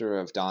laughter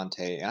of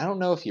Dante, and I don't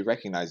know if he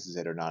recognizes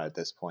it or not at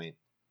this point,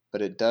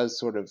 but it does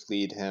sort of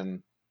lead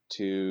him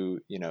to,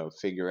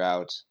 figure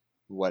out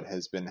what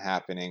has been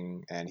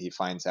happening, and he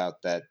finds out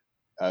that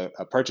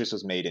a purchase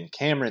was made in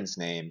Cameron's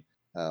name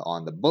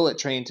on the bullet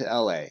train to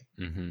LA.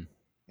 Mm-hmm.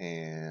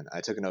 And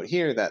I took a note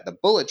here that the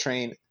bullet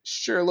train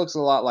sure looks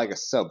a lot like a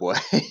subway.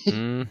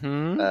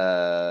 Mm-hmm.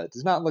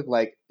 Does not look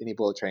like any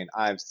bullet train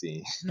I've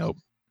seen. Nope.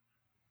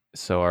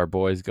 So our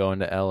boy's going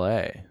to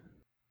LA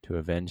to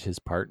avenge his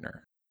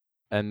partner.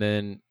 And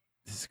then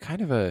this is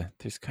kind of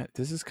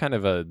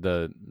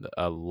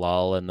a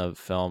lull in the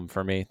film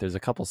for me. There's a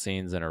couple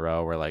scenes in a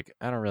row where like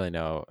I don't really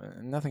know,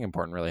 nothing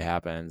important really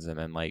happens, and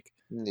then like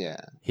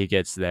he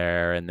gets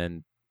there and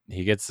then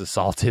he gets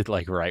assaulted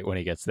like right when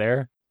he gets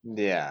there.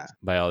 Yeah.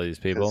 By all these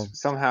people.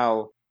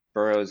 Somehow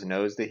Burroughs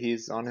knows that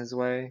he's on his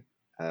way.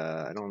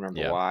 I don't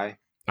remember why.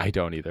 I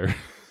don't either.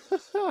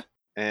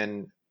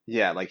 And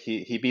yeah, like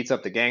he beats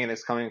up the gang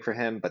that's coming for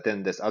him, but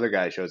then this other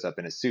guy shows up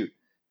in a suit.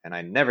 And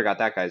I never got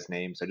that guy's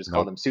name, so I just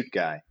called him Suit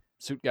Guy.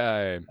 Suit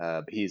Guy.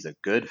 But he's a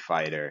good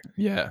fighter.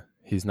 Yeah,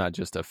 he's not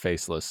just a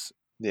faceless.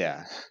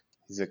 Yeah,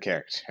 he's a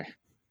character.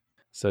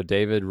 So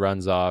David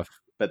runs off.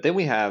 But then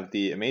we have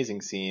the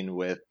amazing scene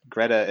with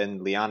Greta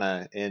and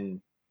Liana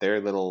in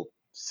their little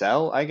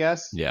cell, I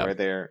guess, where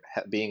they're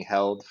being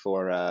held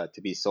for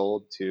to be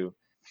sold to,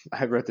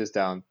 I wrote this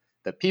down,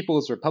 the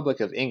People's Republic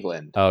of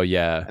England. Oh,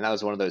 yeah. And that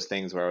was one of those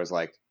things where I was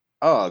like,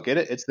 oh, get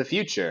it? It's the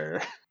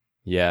future.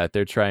 Yeah,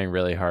 they're trying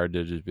really hard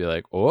to just be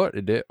like,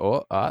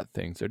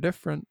 things are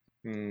different.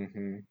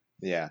 Mm-hmm.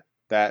 Yeah,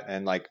 that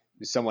and like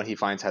someone he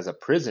finds has a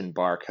prison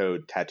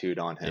barcode tattooed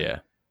on him. Yeah,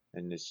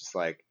 and it's just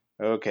like,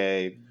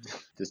 okay,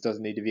 this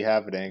doesn't need to be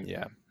happening.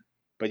 Yeah,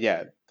 but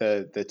yeah,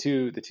 the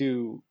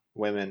two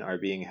women are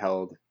being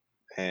held,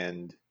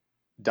 and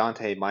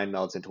Dante mind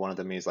melds into one of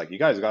them. And he's like, "You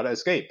guys got to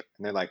escape,"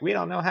 and they're like, "We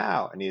don't know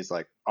how." And he's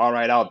like, "All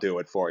right, I'll do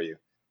it for you."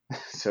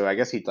 So I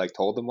guess he like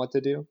told them what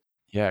to do.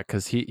 Yeah,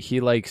 because he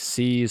like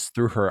sees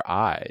through her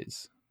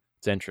eyes.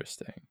 It's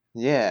interesting.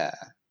 Yeah,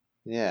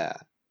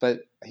 but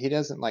he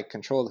doesn't like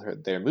control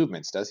their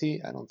movements, does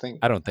he? I don't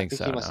think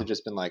so. He must have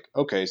just been like,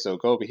 okay, so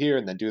go over here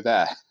and then do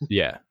that.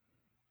 Yeah.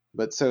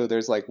 But so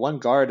there's like one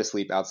guard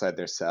asleep outside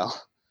their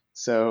cell.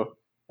 So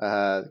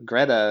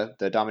Greta,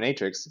 the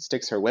dominatrix,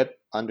 sticks her whip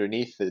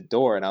underneath the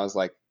door, and I was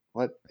like,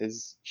 what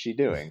is she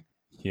doing?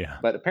 Yeah.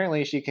 But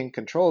apparently she can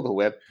control the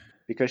whip,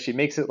 because she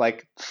makes it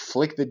like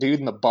flick the dude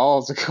in the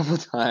balls a couple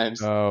times.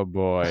 Oh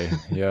boy.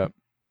 Yep.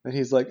 And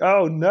he's like,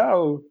 oh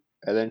no.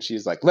 And then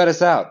she's like, let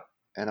us out.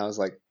 And I was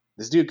like,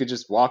 this dude could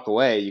just walk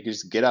away. You could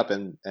just get up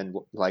and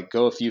like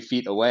go a few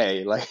feet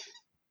away. Like,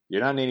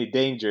 you're not in any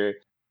danger.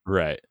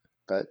 Right.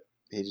 But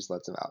he just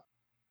lets him out.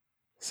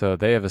 So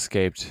they have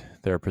escaped.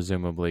 They're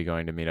presumably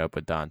going to meet up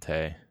with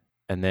Dante.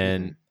 And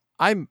then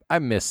I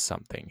missed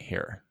something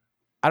here.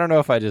 I don't know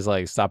if I just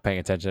like stopped paying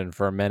attention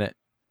for a minute,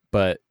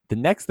 but the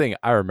next thing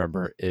I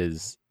remember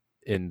is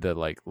in the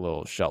like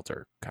little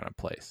shelter kind of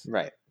place.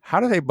 Right. How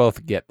do they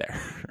both get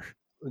there?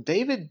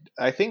 David,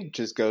 I think,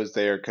 just goes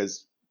there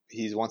because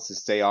he wants to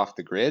stay off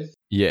the grid.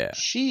 Yeah.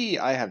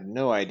 I have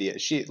no idea.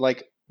 She,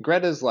 like,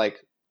 Greta's like,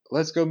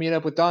 let's go meet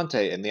up with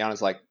Dante. And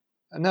Liana's like,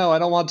 no, I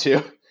don't want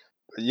to.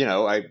 You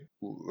know,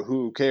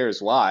 who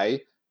cares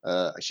why?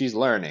 She's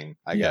learning,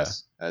 I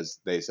guess, as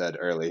they said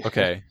earlier.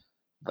 Okay.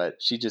 But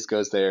she just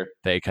goes there.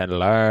 They can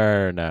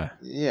learn.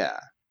 Yeah.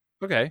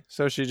 Okay.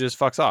 So she just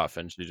fucks off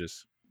and she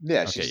just...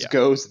 Yeah, she just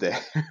goes there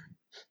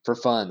for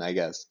fun, I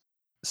guess.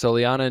 So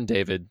Liana and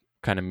David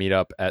kind of meet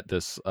up at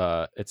this,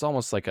 it's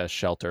almost like a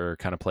shelter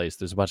kind of place.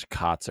 There's a bunch of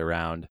cots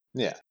around.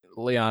 Yeah.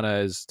 Liana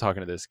is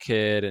talking to this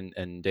kid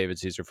and David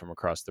sees her from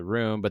across the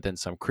room, but then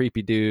some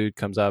creepy dude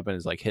comes up and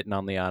is like hitting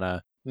on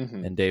Liana.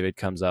 And David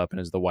comes up and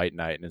is the White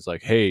Knight and is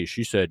like, hey,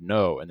 she said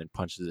no, and then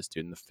punches this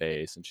dude in the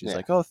face. And she's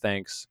like, oh,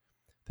 thanks.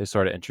 They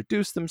sort of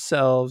introduce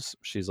themselves.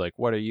 She's like,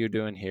 what are you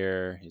doing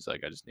here? He's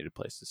like, I just need a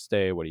place to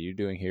stay. What are you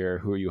doing here?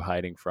 Who are you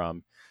hiding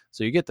from?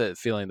 So you get the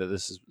feeling that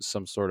this is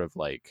some sort of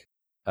like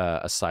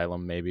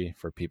asylum maybe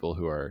for people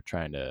who are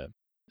trying to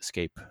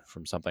escape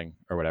from something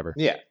or whatever.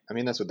 Yeah. I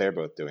mean, that's what they're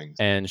both doing.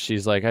 And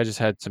she's like, I just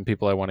had some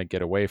people I want to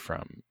get away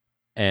from.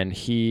 And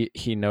he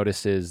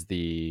notices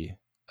the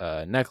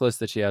necklace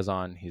that she has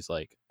on. He's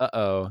like,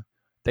 uh-oh,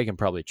 they can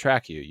probably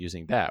track you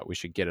using that. We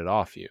should get it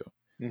off you.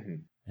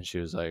 And she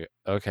was like,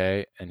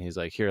 okay. And he's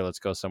like, here, let's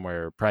go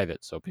somewhere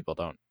private so people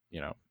don't,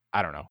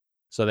 I don't know.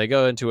 So they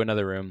go into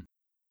another room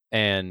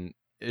and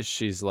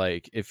she's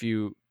like, if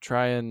you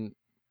try and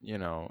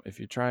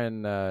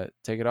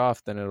take it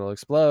off, then it'll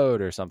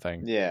explode or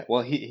something. Yeah.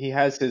 Well, he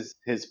has his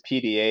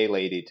PDA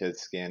lady to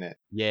scan it.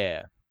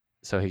 Yeah.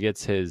 So he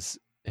gets his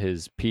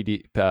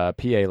PA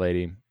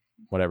lady,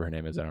 whatever her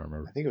name is, I don't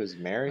remember. I think it was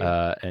Mary.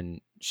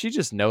 And she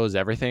just knows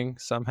everything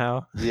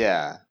somehow.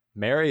 Yeah.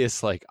 Mary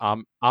is like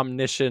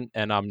omniscient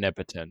and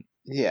omnipotent.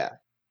 Yeah.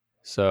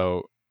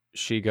 So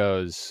she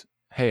goes,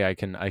 hey, I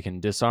can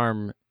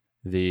disarm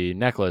the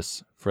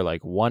necklace for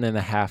like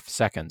 1.5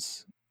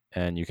 seconds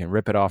and you can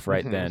rip it off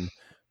right then.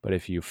 But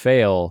if you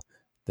fail,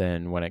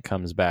 then when it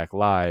comes back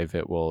live,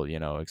 it will,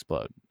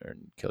 explode or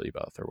kill you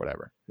both or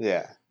whatever.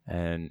 Yeah.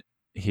 And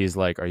he's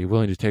like, are you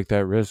willing to take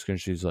that risk? And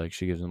she's like,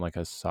 she gives him like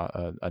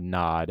a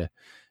nod.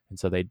 And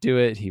so they do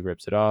it. He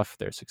rips it off.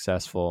 They're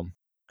successful.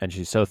 And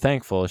she's so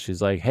thankful.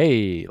 She's like,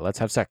 hey, let's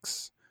have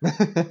sex.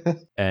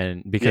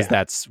 And because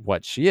that's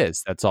what she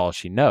is. That's all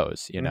she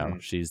knows.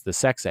 She's the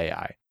sex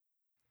AI.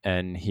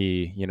 And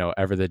he,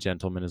 ever the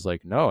gentleman is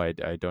like, no,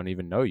 I don't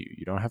even know you.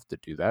 You don't have to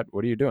do that.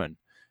 What are you doing?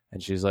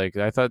 And she's like,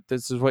 I thought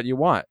this is what you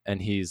want.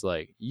 And he's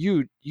like,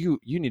 you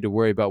need to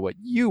worry about what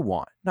you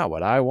want, not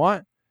what I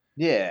want.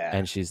 Yeah.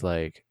 And she's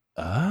like,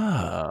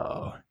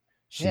 oh,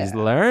 she's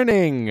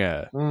learning.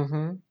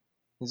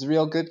 He's a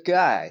real good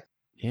guy.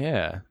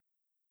 Yeah.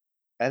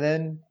 And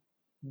then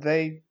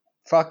they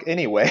fuck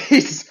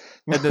anyways.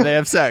 And then they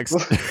have sex.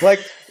 Like,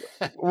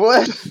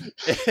 what?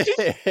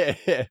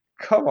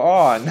 Come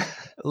on.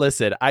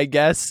 Listen, I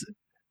guess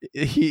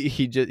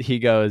he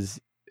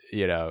goes,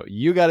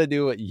 you got to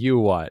do what you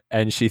want.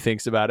 And she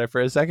thinks about it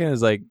for a second and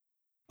is like,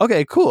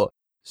 okay, cool.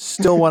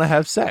 Still want to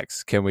have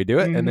sex. Can we do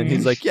it? And then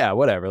he's like, yeah,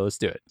 whatever. Let's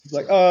do it. He's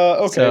like,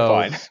 okay, so,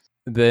 fine.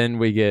 Then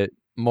we get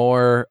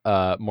more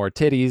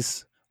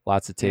titties,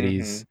 lots of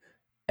titties,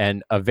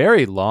 and a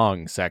very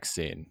long sex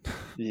scene.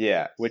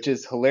 Yeah, which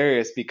is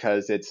hilarious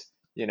because it's,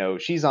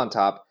 she's on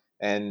top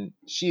and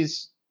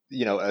she's,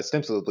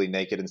 ostensibly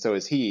naked and so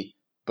is he,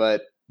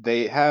 but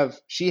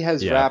she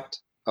has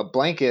wrapped a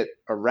blanket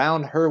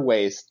around her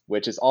waist,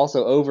 which is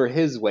also over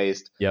his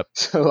waist. Yep.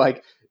 So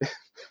like,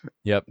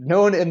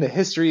 no one in the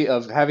history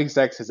of having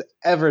sex has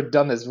ever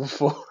done this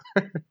before.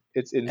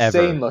 It's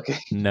insane looking.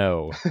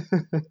 No.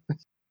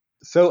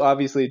 So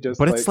obviously just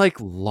but it's like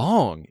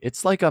long.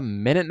 It's like 1.5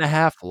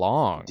 minutes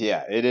long.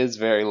 Yeah, it is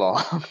very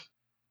long.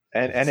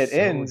 And it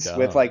ends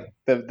with like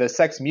the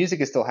sex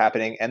music is still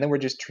happening, and then we're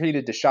just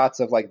treated to shots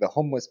of like the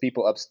homeless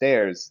people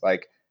upstairs.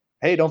 Like,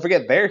 hey, don't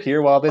forget they're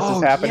here while this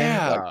is happening.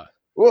 Yeah. Like,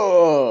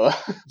 whoa.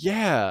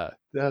 Yeah.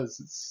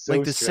 That's so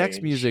like the strange.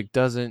 Sex music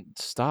doesn't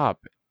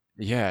stop.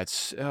 Yeah,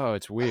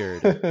 it's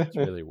weird. It's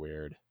really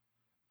weird.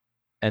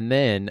 And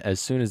then as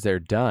soon as they're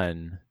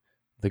done,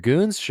 the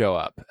goons show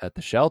up at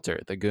the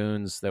shelter, the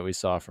goons that we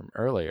saw from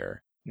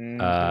earlier.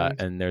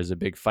 And there's a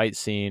big fight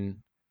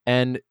scene.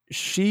 And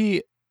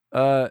she,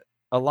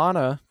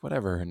 Alana,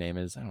 whatever her name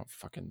is, I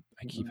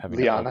keep having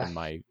Liana. to open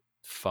my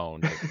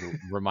phone to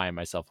remind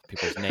myself of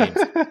people's names.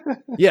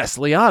 Yes,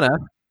 Liana.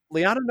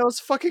 Liana knows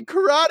fucking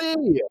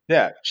karate.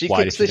 Yeah, she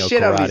kicks the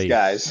shit out of these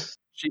guys.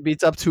 She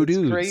beats up two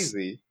dudes.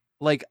 Crazy.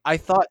 Like, I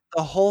thought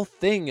the whole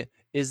thing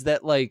is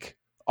that, like,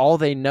 all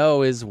they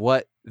know is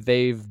what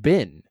they've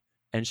been.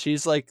 And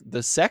she's like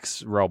the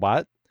sex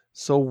robot.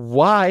 So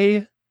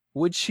why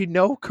would she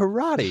know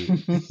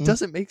karate? It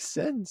doesn't make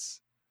sense.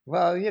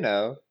 Well,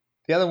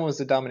 The other one was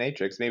the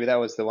dominatrix. Maybe that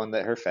was the one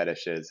that her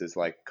fetish is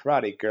like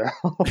karate girl.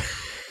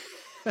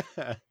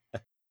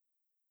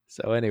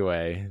 So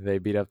anyway, they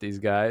beat up these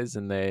guys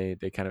and they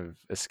kind of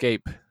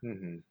escape.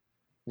 Mm-hmm.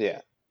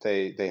 Yeah,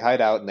 they hide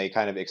out and they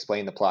kind of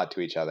explain the plot to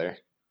each other.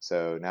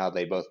 So now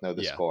they both know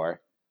the score,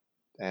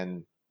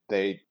 and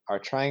they are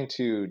trying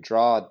to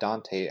draw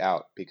Dante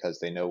out because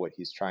they know what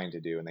he's trying to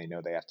do and they know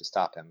they have to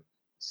stop him.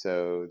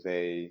 So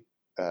they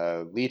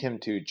lead him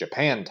to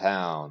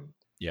Japantown.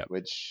 Yeah.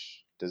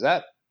 Which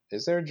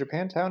is there a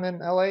Japantown in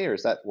LA, or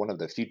is that one of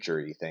the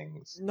future-y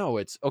things? No,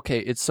 it's okay.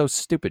 It's so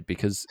stupid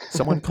because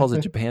someone calls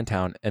it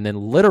Japantown, and then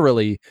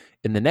literally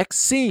in the next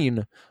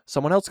scene,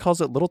 someone else calls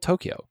it Little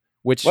Tokyo,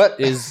 which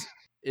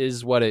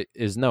is what it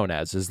is known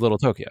as, is Little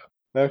Tokyo.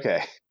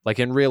 Okay. Like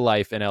in real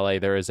life in LA,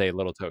 there is a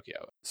Little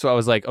Tokyo. So I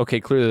was like, okay,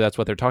 clearly that's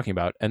what they're talking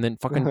about. And then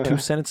fucking 2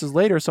 sentences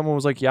later, someone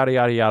was like, yada,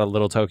 yada, yada,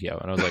 Little Tokyo.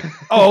 And I was like,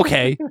 oh,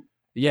 okay.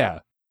 Yeah.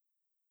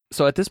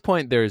 So at this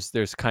point, there's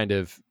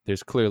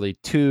clearly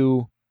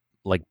 2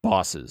 like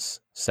bosses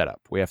set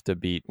up. We have to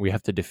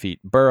defeat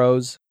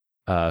Burroughs,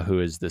 who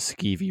is the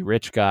skeevy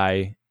rich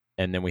guy,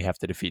 and then we have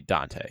to defeat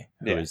Dante,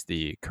 who is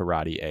the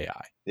karate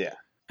AI. Yeah.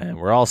 And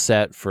we're all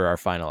set for our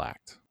final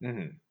act.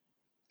 Mm-hmm.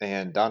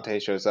 And Dante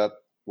shows up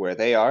where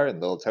they are in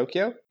Little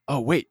Tokyo. Oh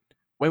wait.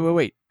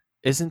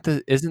 Isn't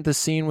the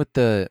scene with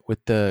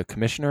the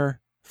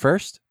commissioner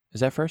first?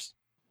 Is that first?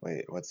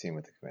 Wait, what scene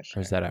with the commissioner?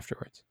 Or is that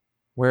afterwards?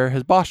 Where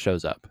his boss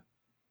shows up.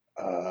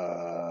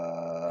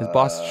 His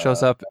boss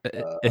shows up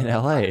in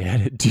LA.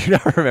 Do you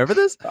not remember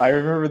this? I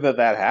remember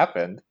that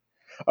happened.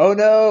 Oh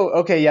no!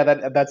 Okay, yeah,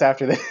 that's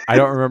after this. I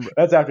don't remember.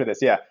 That's after this.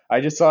 Yeah,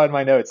 I just saw in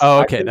my notes.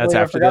 Oh, okay, that's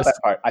after this. That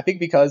part. I think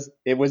because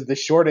it was the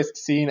shortest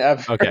scene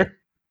ever. Okay.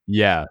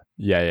 Yeah.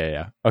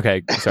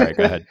 Okay, sorry.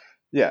 Go ahead.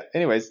 Yeah.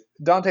 Anyways,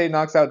 Dante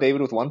knocks out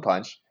David with 1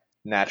 punch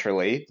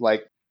naturally,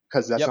 like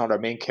because that's not our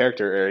main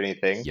character or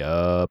anything.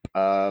 Yup.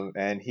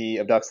 And he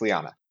abducts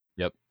Liana.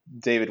 Yep.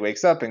 David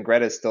wakes up and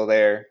Greta's still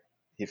there.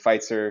 He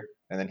fights her,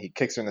 and then he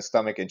kicks her in the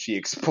stomach, and she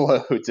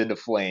explodes into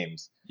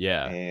flames.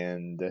 Yeah.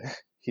 And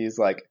he's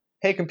like,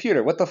 "Hey,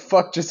 computer, what the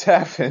fuck just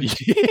happened?"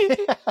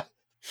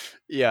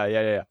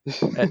 Yeah.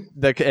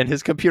 And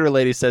his computer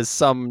lady says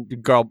some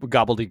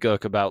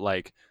gobbledygook about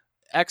like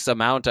X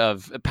amount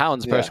of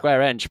pounds per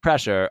square inch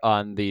pressure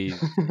on the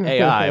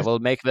AI will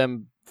make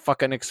them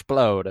fucking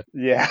explode.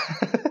 Yeah.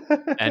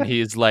 And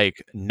he's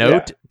like,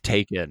 note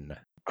taken.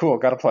 Cool,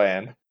 got a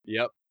plan.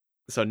 Yep.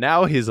 So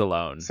now he's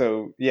alone.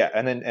 So yeah,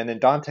 and then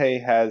Dante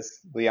has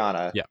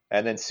Liana. Yeah.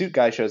 And then Suit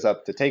Guy shows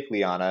up to take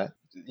Liana.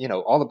 You know,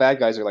 all the bad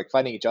guys are like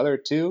fighting each other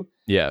too.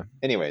 Yeah.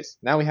 Anyways,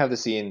 now we have the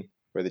scene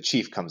where the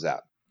chief comes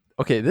out.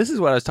 Okay, this is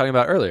what I was talking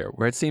about earlier,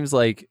 where it seems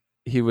like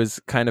he was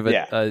kind of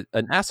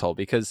an asshole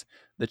because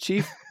the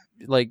chief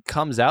like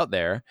comes out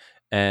there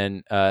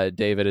and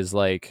David is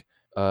like,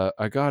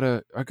 I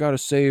gotta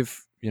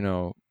save, you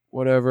know,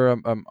 whatever.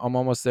 I'm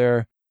almost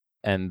there.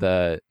 And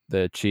the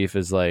chief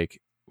is like,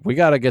 we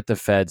got to get the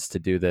feds to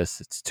do this.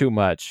 It's too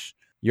much.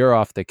 You're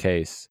off the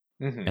case.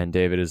 Mm-hmm. And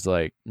David is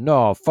like,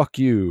 no, fuck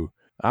you.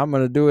 I'm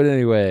going to do it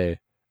anyway.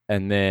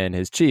 And then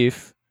his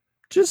chief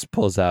just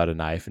pulls out a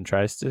knife and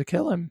tries to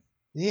kill him.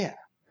 Yeah.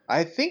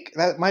 I think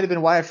that might have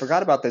been why I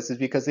forgot about this, is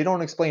because they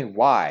don't explain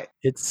why.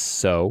 It's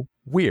so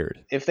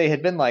weird. If they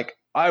had been like,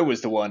 I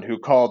was the one who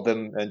called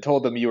them and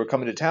told them you were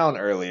coming to town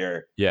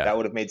earlier, that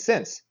would have made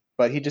sense.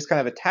 But he just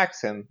kind of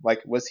attacks him.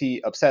 Like, was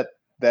he upset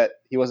that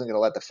he wasn't going to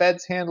let the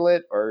feds handle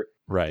it? Or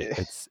right.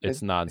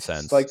 It's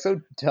nonsense. It's like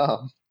so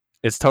dumb.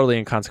 It's totally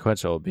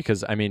inconsequential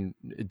because, I mean,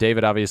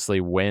 David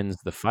obviously wins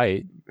the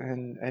fight.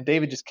 And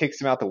David just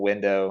kicks him out the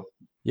window.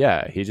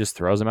 Yeah, he just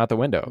throws him out the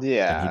window.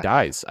 Yeah. And he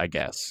dies, I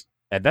guess.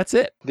 And that's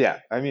it. Yeah,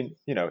 I mean,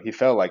 you know, he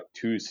fell like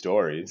 2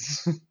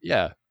 stories.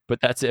 Yeah, but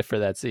that's it for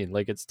that scene.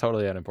 Like, it's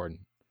totally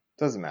unimportant.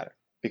 Doesn't matter,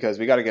 because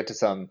we got to get to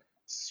some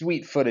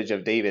sweet footage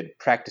of David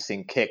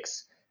practicing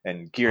kicks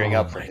and gearing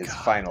up for his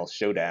final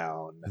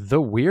showdown.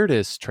 The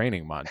weirdest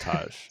training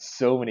montage.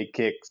 So many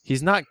kicks.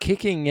 He's not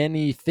kicking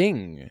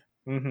anything.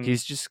 Mm-hmm.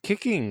 He's just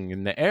kicking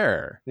in the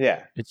air.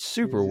 Yeah. It's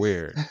super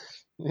weird.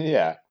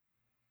 Yeah.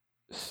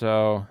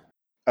 So...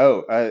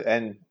 Oh,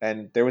 and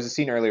there was a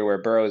scene earlier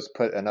where Burroughs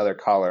put another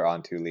collar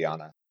onto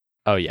Liana.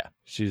 Oh, yeah.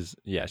 She has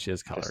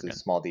collar Just again. a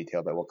small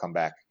detail that will come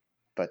back.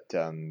 But,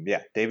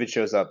 yeah, David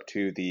shows up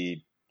to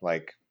the,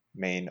 like,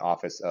 main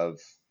office of,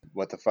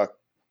 what the fuck,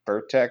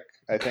 Burtech,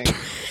 I think.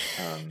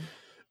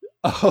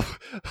 Oh.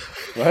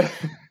 What?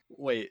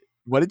 Wait,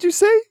 what did you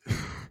say?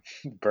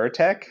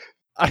 Burtech?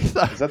 I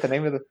thought... Is that the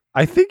name of the...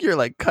 I think you're,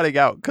 like, cutting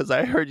out, because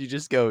I heard you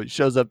just go,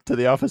 shows up to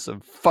the office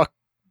of fuck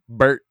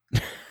Bert.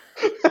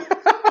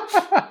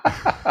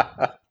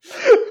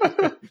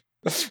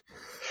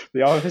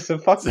 The office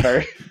of fuck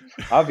Bert,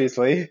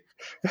 obviously.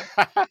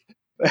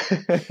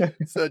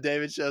 So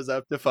David shows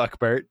up to fuck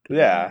Bert.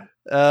 Yeah.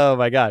 Oh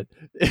my god.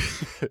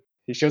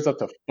 He shows up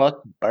to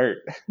fuck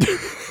Bert.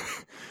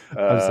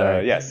 I'm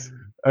sorry. Yes.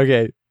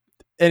 Okay.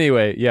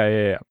 Anyway,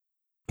 yeah.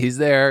 He's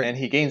there, and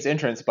he gains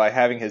entrance by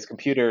having his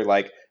computer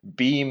like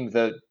beam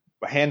the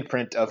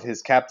handprint of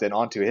his captain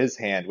onto his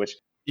hand, which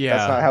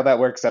That's not how that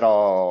works at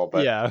all.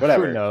 But yeah,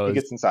 whatever. who knows? He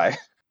gets inside.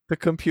 The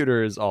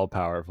computer is all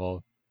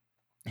powerful.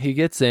 He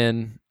gets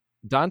in.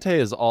 Dante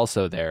is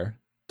also there.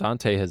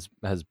 Dante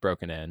has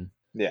broken in.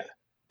 Yeah.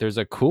 There's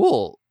a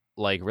cool,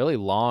 like, really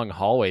long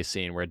hallway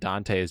scene where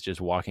Dante is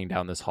just walking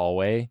down this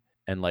hallway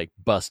and like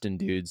busting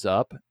dudes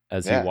up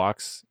as he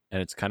walks,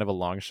 and it's kind of a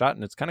long shot,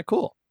 and it's kind of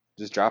cool.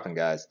 Just dropping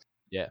guys.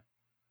 Yeah.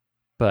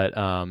 But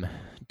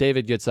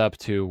David gets up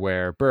to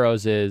where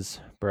Burroughs is.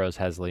 Burroughs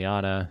has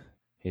Liana.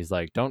 He's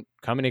like, "Don't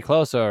come any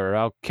closer or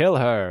I'll kill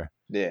her."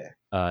 Yeah.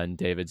 And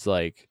David's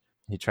like,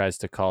 he tries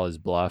to call his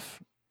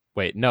bluff.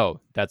 Wait, no,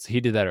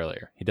 he did that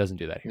earlier. He doesn't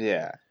do that here.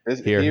 Yeah.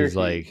 Here he's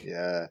like,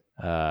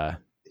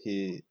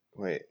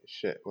 wait,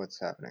 shit, what's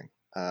happening?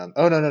 Oh,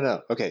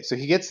 no. Okay, so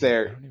he gets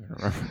there. I don't even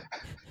remember.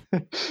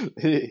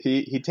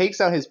 he takes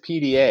out his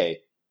PDA,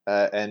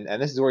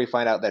 and this is where we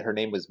find out that her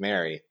name was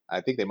Mary.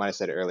 I think they might have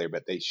said it earlier,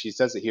 but she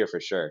says it here for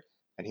sure.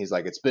 And he's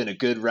like, "It's been a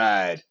good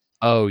ride."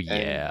 Oh,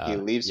 yeah. And he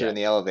leaves her in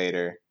the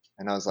elevator,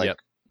 and I was like,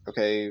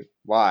 okay,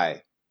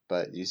 why?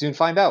 But you soon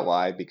find out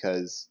why,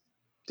 because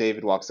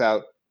David walks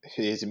out.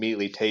 He's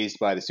immediately tased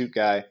by the suit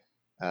guy,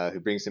 who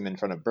brings him in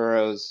front of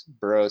Burroughs.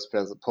 Burroughs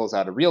pulls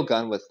out a real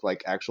gun with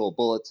like actual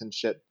bullets and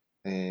shit,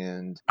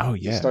 and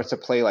he starts to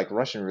play like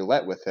Russian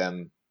roulette with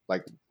him,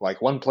 like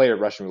one player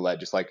Russian roulette,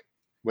 just like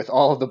with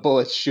all of the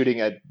bullets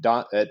shooting at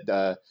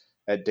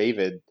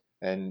David,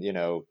 and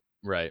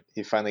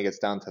he finally gets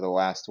down to the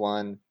last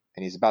one,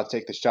 and he's about to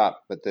take the shot,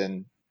 but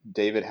then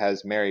David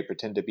has Mary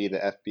pretend to be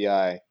the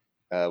FBI,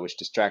 which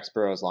distracts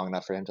Burroughs long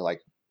enough for him to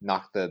like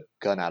knock the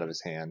gun out of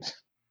his hand.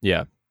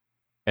 Yeah.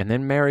 And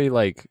then Mary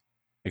like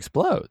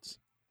explodes.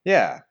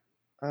 Yeah.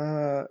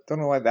 Don't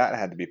know why that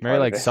had to be part Mary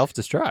of like it.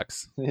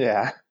 Self-destructs.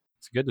 Yeah.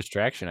 It's a good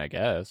distraction, I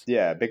guess.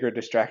 Yeah, bigger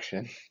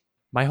distraction.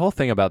 My whole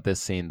thing about this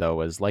scene, though,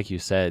 was like you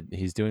said,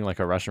 he's doing like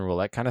a Russian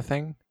roulette kind of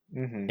thing.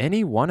 Mm-hmm.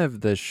 Any one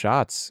of the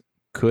shots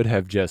could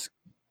have just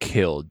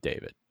killed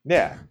David.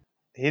 Yeah.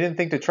 He didn't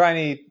think to try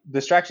any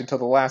distraction till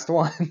the last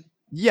one.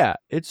 Yeah,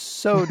 it's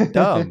so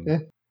dumb.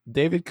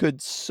 David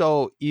could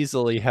so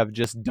easily have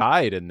just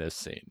died in this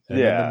scene, and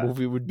then the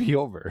movie would be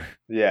over.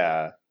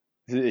 Yeah.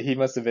 He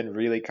must have been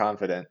really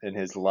confident in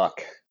his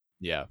luck.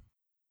 Yeah.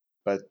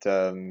 But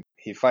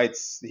he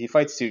fights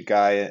Suit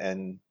Guy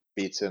and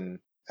beats him,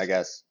 I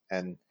guess.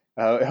 And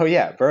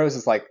Burroughs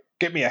is like,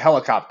 "Get me a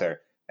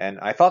helicopter." And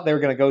I thought they were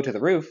going to go to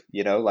the roof,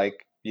 like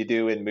you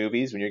do in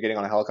movies when you're getting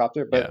on a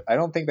helicopter, but I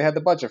don't think they had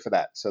the budget for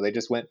that. So they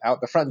just went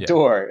out the front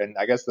door, and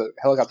I guess the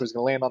helicopter's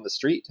going to land on the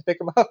street to pick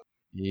him up.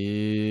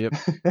 Yep.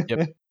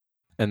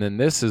 And then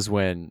this is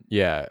when,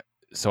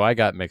 so I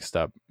got mixed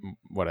up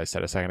what I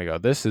said a second ago.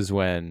 This is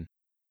when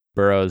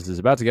Burroughs is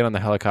about to get on the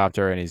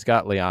helicopter, and he's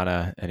got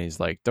Liana, and he's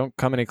like, "Don't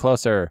come any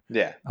closer.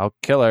 Yeah. I'll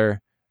kill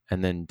her."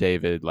 And then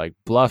David like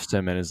bluffs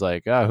him and is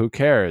like, "Who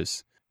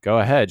cares? Go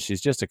ahead.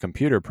 She's just a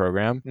computer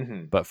program."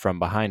 Mm-hmm. But from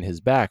behind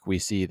his back, we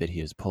see that he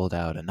has pulled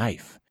out a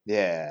knife.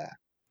 Yeah.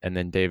 And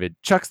then David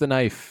chucks the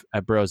knife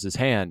at Burroughs'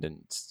 hand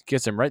and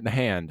gets him right in the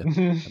hand.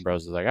 And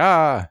Burroughs is like,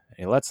 And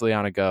he lets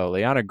Liana go.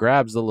 Liana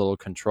grabs the little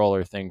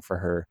controller thing for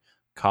her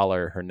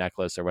collar, her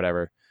necklace or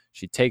whatever.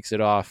 She takes it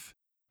off.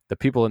 The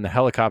people in the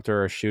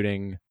helicopter are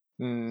shooting.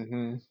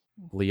 Mm-hmm.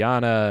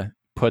 Liana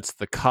puts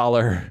the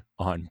collar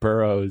on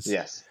Burroughs.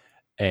 Yes.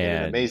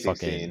 And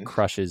fucking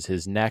crushes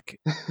his neck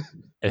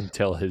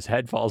until his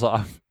head falls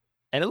off.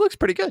 And it looks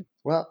pretty good.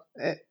 Well,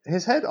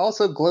 his head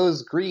also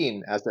glows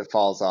green as it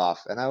falls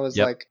off. And I was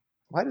like,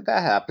 why did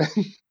that happen?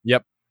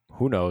 Yep.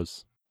 Who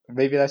knows?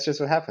 Maybe that's just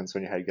what happens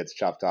when your head gets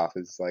chopped off.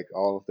 Is like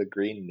all of the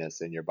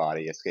greenness in your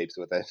body escapes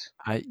with it.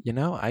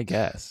 I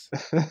guess.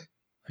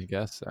 I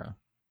guess so.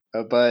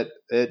 But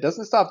it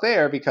doesn't stop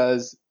there,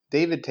 because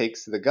David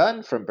takes the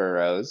gun from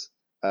Burroughs.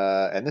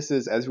 And this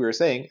is, as we were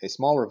saying, a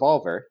small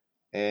revolver.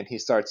 And he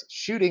starts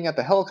shooting at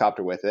the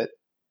helicopter with it,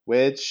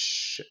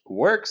 which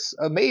works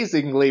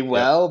amazingly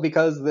well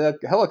because the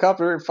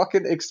helicopter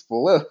fucking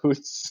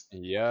explodes.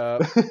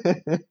 Yep.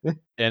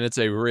 And it's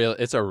a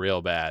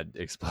real bad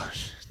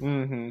explosion.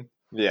 Mm-hmm.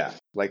 Yeah.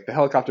 Like the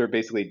helicopter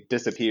basically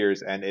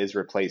disappears and is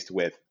replaced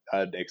with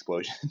an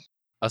explosion.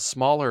 A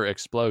smaller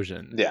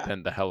explosion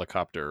than the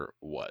helicopter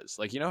was.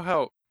 Like, you know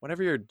how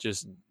whenever you're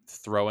just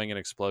throwing an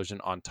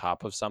explosion on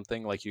top of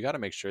something, like you got to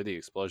make sure the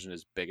explosion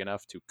is big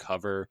enough to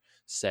cover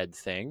said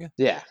thing.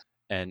 Yeah.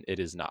 And it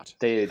is not.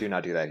 They do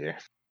not do that here.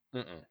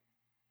 Mm-mm.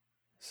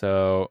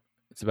 So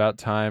it's about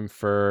time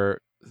for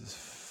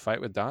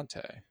fight with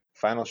Dante.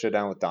 Final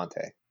showdown with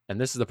Dante. And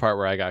this is the part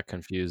where I got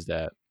confused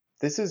at.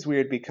 This is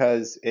weird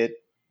because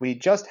we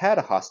just had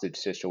a hostage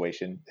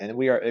situation, and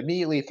we are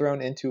immediately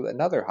thrown into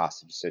another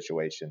hostage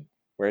situation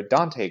where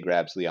Dante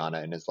grabs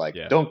Liana and is like,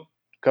 "Don't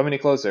come any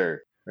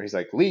closer." Or he's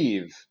like,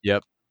 "Leave."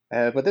 Yep.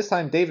 But this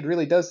time David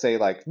really does say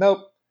like,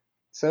 "Nope."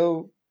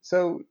 So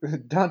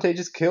Dante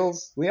just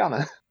kills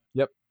Liana.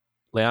 Yep.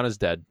 Liana's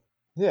dead.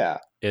 Yeah.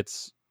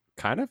 It's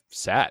kind of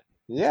sad.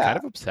 Yeah. It's kind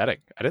of upsetting.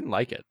 I didn't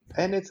like it.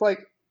 And it's like,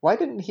 why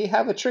didn't he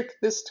have a trick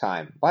this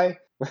time? Why?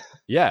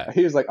 Yeah.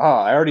 He was like,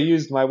 I already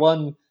used my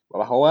one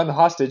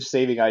hostage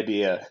saving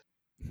idea.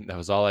 That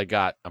was all I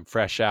got. I'm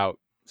fresh out.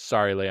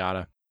 Sorry,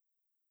 Liana.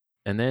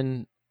 And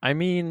then, I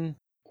mean,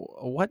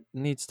 what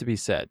needs to be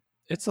said?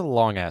 It's a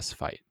long ass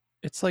fight.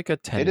 It's like a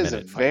It is a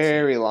 10-minute fight scene.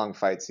 very long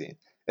fight scene.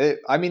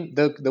 I mean,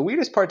 the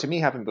weirdest part to me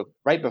happened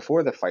right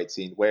before the fight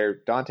scene, where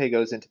Dante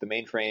goes into the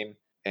mainframe,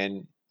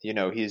 and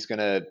he's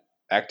gonna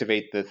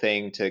activate the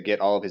thing to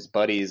get all of his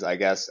buddies, I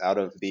guess, out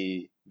of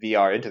the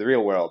VR into the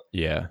real world.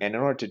 Yeah. And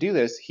in order to do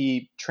this,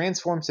 he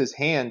transforms his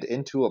hand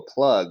into a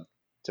plug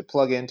to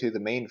plug into the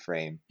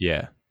mainframe.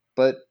 Yeah.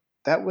 But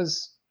that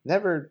was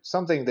never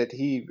something that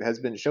he has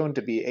been shown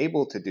to be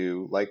able to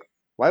do. Like,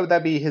 why would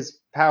that be his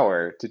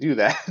power to do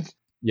that?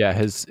 Yeah,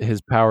 his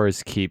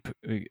powers keep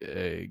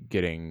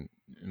getting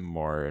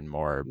more and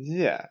more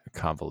Yeah.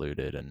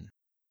 convoluted, and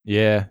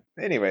yeah.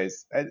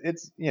 Anyways,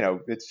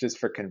 it's just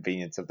for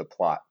convenience of the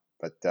plot.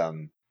 But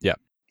yeah.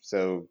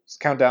 So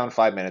count down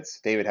 5 minutes.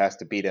 David has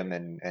to beat him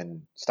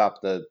and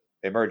stop the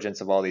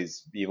emergence of all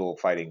these evil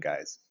fighting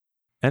guys.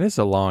 And it's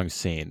a long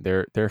scene.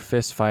 They're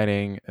fist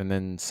fighting, and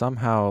then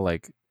somehow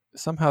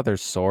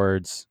there's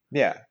swords.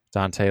 Yeah.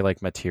 Dante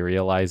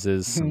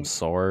materializes some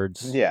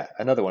swords. Yeah,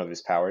 another one of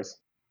his powers.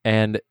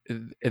 And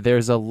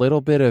there's a little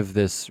bit of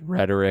this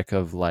rhetoric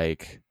of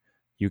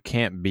you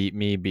can't beat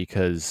me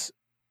because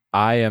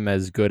I am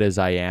as good as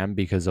I am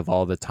because of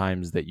all the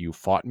times that you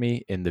fought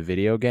me in the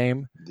video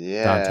game.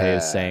 Yeah. Dante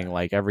is saying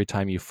every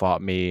time you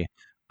fought me,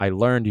 I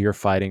learned your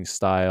fighting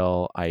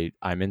style.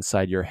 I'm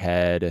inside your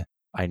head.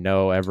 I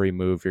know every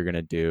move you're going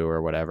to do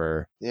or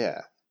whatever.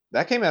 Yeah.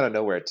 That came out of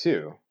nowhere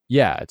too.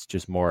 Yeah, it's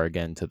just more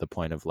again to the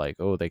point of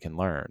they can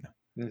learn.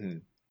 Mm-hmm.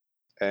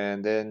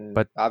 And then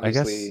but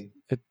obviously I guess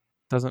it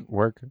doesn't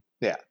work.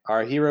 Yeah,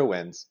 our hero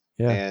wins.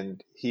 Yeah.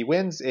 And he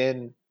wins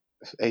in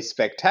a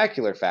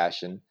spectacular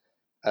fashion.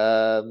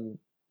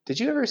 Did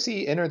you ever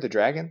see Enter the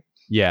Dragon?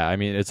 Yeah, I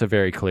mean, it's a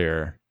very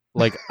clear...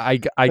 I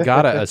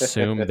gotta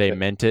assume they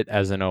meant it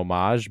as an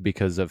homage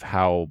because of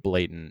how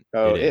blatant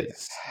it is.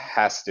 It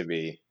has to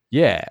be.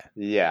 Yeah.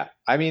 Yeah.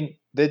 I mean,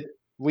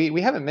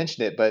 we haven't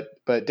mentioned it,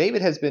 but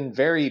David has been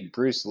very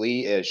Bruce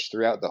Lee-ish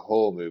throughout the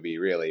whole movie,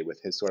 really,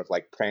 with his sort of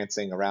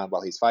prancing around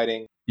while he's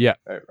fighting. Yeah.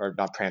 Or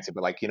not prancing,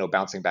 but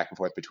bouncing back and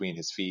forth between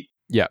his feet.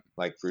 Yeah.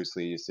 Like Bruce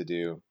Lee used to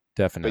do.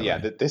 Definitely.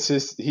 But yeah,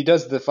 he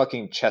does the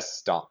fucking chest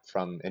stomp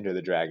from Enter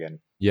the Dragon.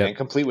 Yeah. And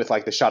complete with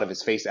the shot of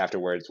his face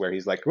afterwards where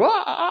he's like,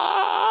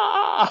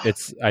 Wah!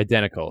 It's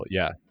identical.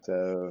 Yeah.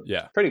 So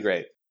yeah, pretty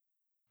great.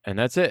 And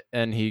that's it.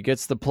 And he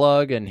gets the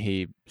plug and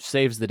he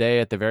saves the day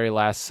at the very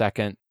last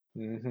second.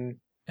 Mm-hmm.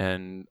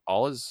 And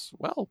all is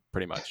well,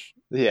 pretty much.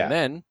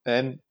 Yeah.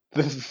 And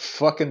the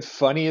fucking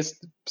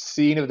funniest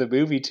scene of the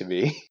movie to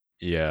me.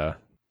 Yeah.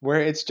 Where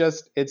it's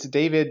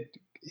David.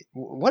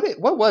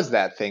 What was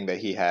that thing that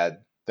he had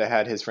that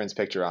had his friend's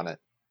picture on it?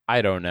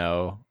 I don't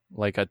know.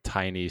 A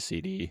tiny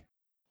CD.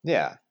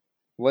 Yeah.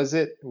 Was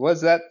that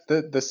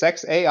the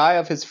sex AI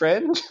of his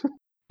friend?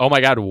 Oh my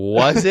God,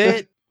 was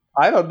it?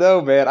 I don't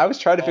know, man. I was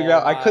trying to figure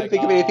out. I couldn't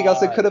think of anything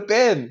else it could have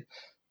been.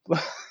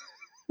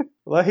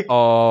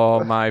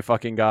 Oh my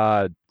fucking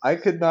God. I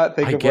could not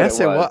think of what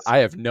it was. I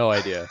have no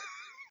idea.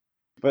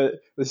 But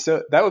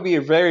so that would be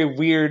a very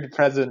weird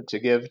present to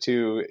give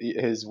to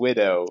his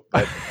widow.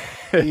 But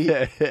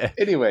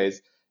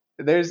anyways,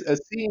 there's a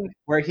scene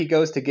where he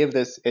goes to give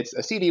this. It's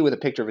a CD with a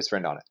picture of his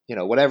friend on it.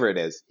 Whatever it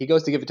is. He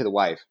goes to give it to the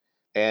wife,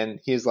 and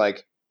he's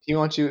like, "He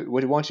wants you.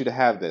 Would want you to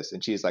have this?"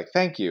 And she's like,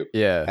 "Thank you."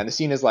 Yeah. And the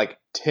scene is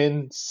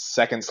 10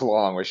 seconds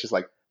long, where she's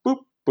like, "Boop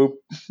boop,"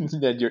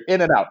 and you're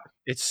in and out.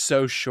 It's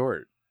so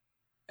short.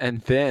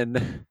 And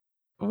then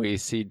we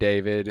see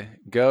David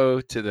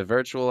go to the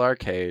virtual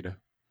arcade.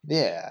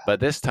 Yeah. But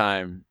this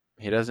time,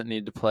 he doesn't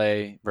need to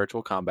play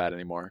Virtual Combat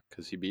anymore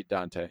because he beat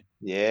Dante.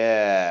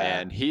 Yeah.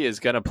 And he is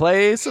going to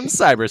play some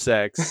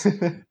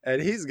cybersex.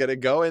 And he's going to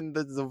go in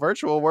the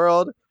virtual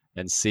world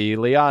and see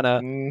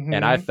Liana. Mm-hmm.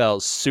 And I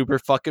felt super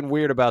fucking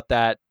weird about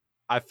that.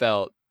 I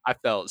felt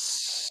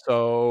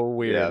so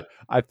weird. Yeah.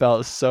 I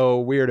felt so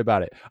weird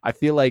about it. I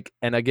feel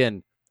and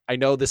again, I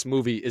know this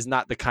movie is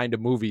not the kind of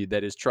movie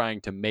that is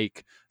trying to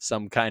make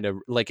some kind of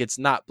it's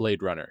not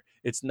Blade Runner.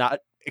 It's not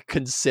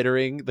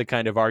considering the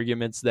kind of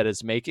arguments that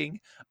it's making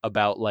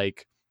about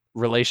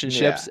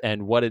relationships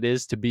and what it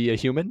is to be a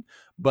human.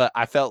 But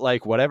I felt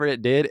whatever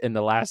it did in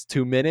the last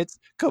 2 minutes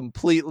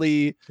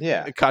completely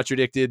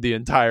contradicted the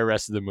entire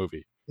rest of the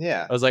movie.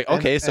 Yeah. I was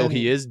okay, so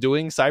he is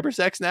doing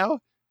cybersex now,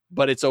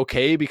 but it's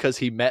okay because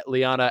he met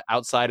Liana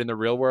outside in the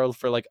real world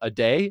for a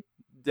day.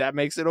 That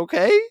makes it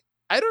okay?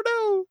 I don't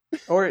know.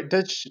 Or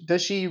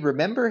does she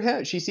remember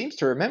him? She seems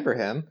to remember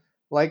him.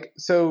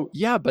 So.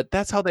 Yeah, but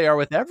that's how they are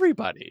with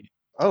everybody.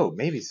 Oh,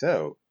 maybe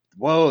so.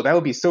 Whoa, that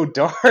would be so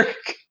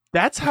dark.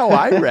 That's how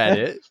I read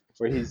it.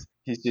 Where he's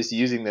just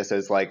using this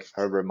as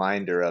a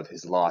reminder of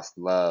his lost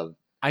love.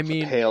 I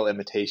mean, a pale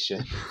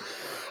imitation.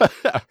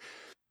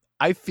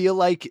 I feel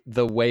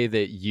the way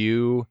that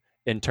you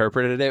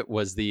interpreted it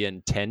was the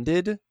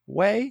intended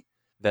way,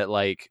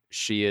 that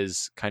she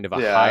is kind of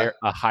a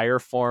higher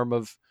form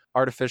of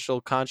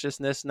artificial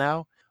consciousness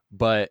now,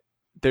 but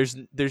there's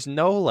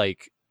no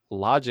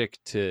logic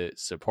to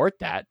support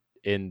that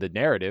in the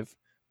narrative,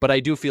 But I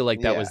do feel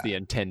like that was Yeah. the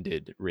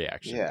intended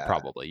reaction, Yeah.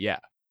 probably. Yeah.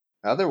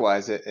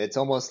 Otherwise, it's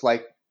almost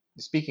like,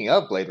 speaking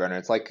of Blade Runner,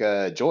 it's like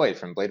Joy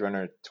from Blade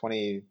Runner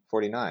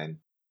 2049.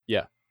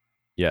 Yeah.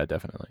 Yeah,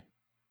 definitely.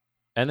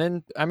 And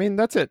then, I mean,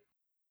 that's it.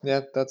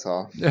 Yeah, that's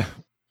all. Yeah.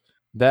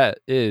 That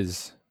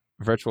is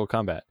Virtual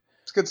Combat.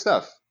 It's good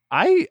stuff.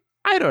 I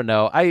don't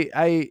know.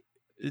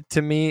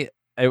 To me,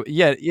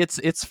 yeah,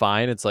 it's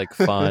fine. It's like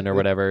fun or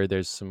whatever.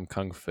 There's some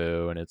kung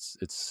fu and it's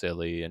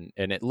silly and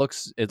it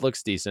looks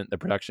decent. The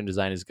production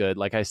design is good.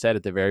 Like I said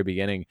at the very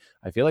beginning,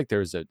 I feel like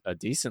there's a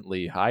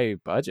decently high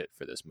budget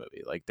for this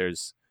movie. Like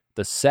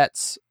the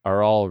sets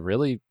are all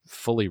really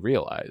fully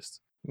realized.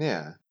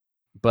 Yeah.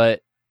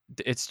 But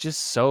it's just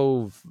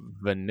so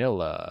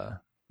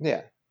vanilla.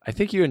 Yeah. I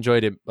think you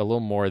enjoyed it a little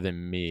more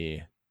than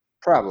me.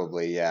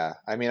 Probably, yeah.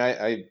 I mean,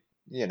 I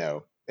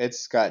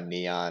it's got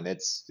neon.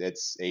 It's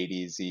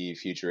 80s-y,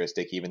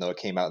 futuristic, even though it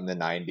came out in the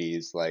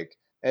 90s. Like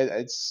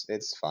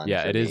it's fun.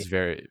 Yeah, for it me. is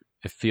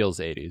it feels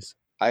 80s.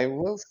 I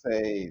will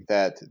say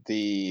that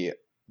the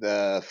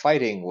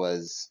fighting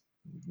was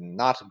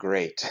not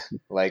great.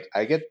 Like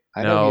I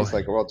know he's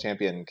like a world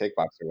champion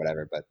kickboxer or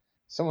whatever, but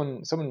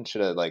someone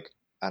should have, like,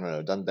 I don't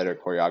know, done better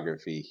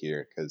choreography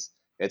here, because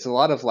it's a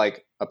lot of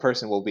like a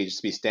person will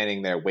just be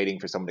standing there waiting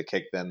for someone to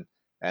kick them,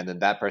 and then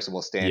that person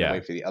will stand and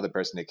wait for the other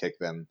person to kick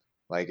them.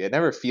 Like, it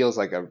never feels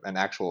like an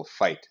actual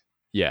fight.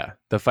 Yeah,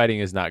 the fighting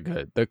is not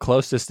good. The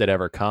closest it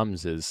ever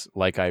comes is,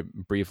 like I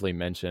briefly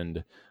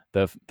mentioned,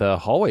 the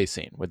hallway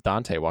scene with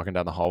Dante walking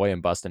down the hallway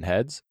and busting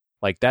heads.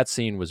 Like, that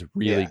scene was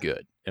really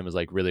good and was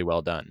like really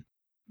well done.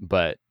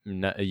 But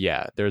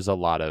yeah, there's a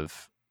lot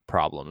of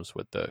problems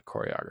with the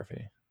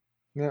choreography.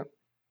 Yeah.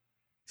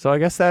 So I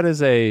guess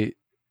that's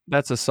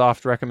a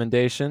soft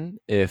recommendation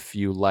if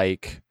you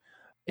like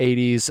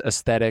 80s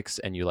aesthetics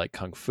and you like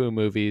kung fu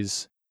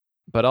movies.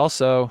 But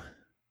also,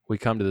 we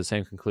come to the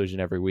same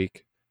conclusion every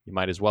week. You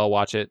might as well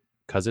watch it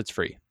because it's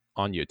free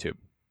on YouTube.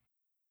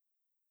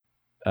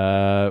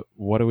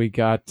 What do we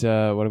got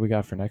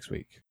for next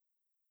week?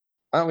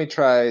 Why don't we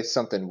try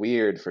something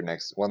weird for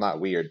next? Well, not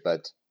weird,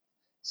 but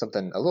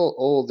something a little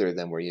older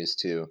than we're used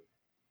to.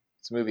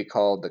 It's a movie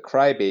called The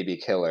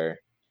Crybaby Killer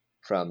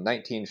from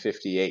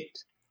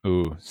 1958.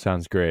 Ooh,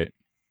 sounds great.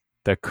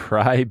 The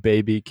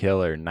Crybaby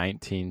Killer,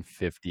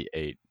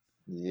 1958.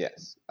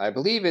 Yes. I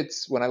believe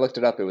when I looked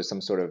it up, it was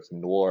some sort of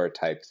noir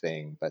type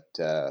thing, but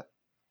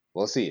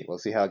we'll see. We'll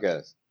see how it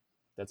goes.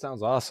 That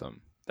sounds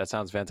awesome. That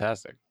sounds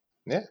fantastic.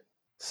 Yeah.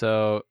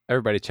 So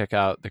everybody check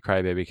out The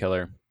Crybaby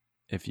Killer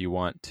if you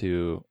want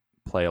to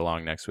play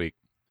along next week.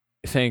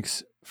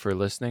 Thanks for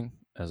listening.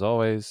 As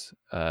always,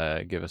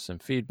 give us some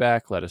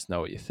feedback. Let us know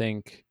what you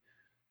think.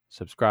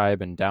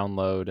 Subscribe and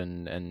download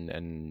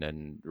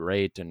and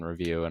rate and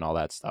review and all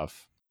that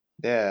stuff.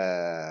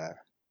 Yeah.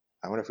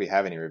 I wonder if we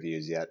have any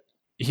reviews yet.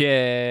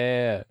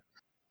 Yeah.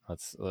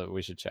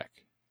 We should check.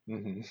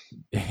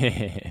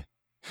 Mm-hmm.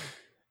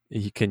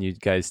 Can you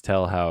guys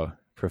tell how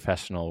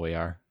professional we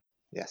are?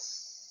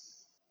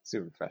 Yes.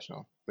 Super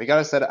professional. I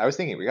was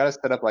thinking we got to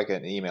set up like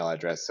an email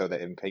address so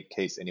that in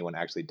case anyone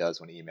actually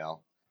does want to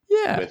email.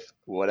 Yeah. With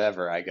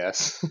whatever, I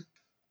guess.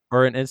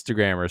 Or an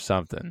Instagram or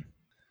something.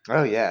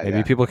 Oh, yeah.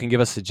 Maybe people can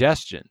give us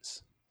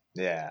suggestions.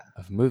 Yeah.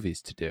 Of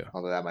movies to do.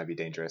 Although that might be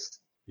dangerous.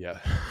 Yeah.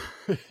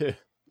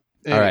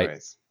 All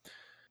right.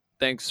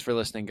 Thanks for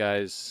listening,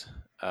 guys.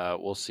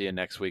 We'll see you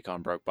next week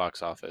on Broke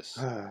Box Office.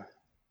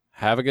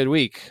 Have a good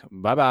week.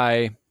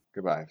 Bye-bye.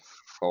 Goodbye,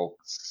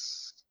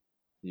 folks.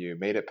 You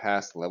made it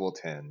past level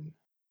 10.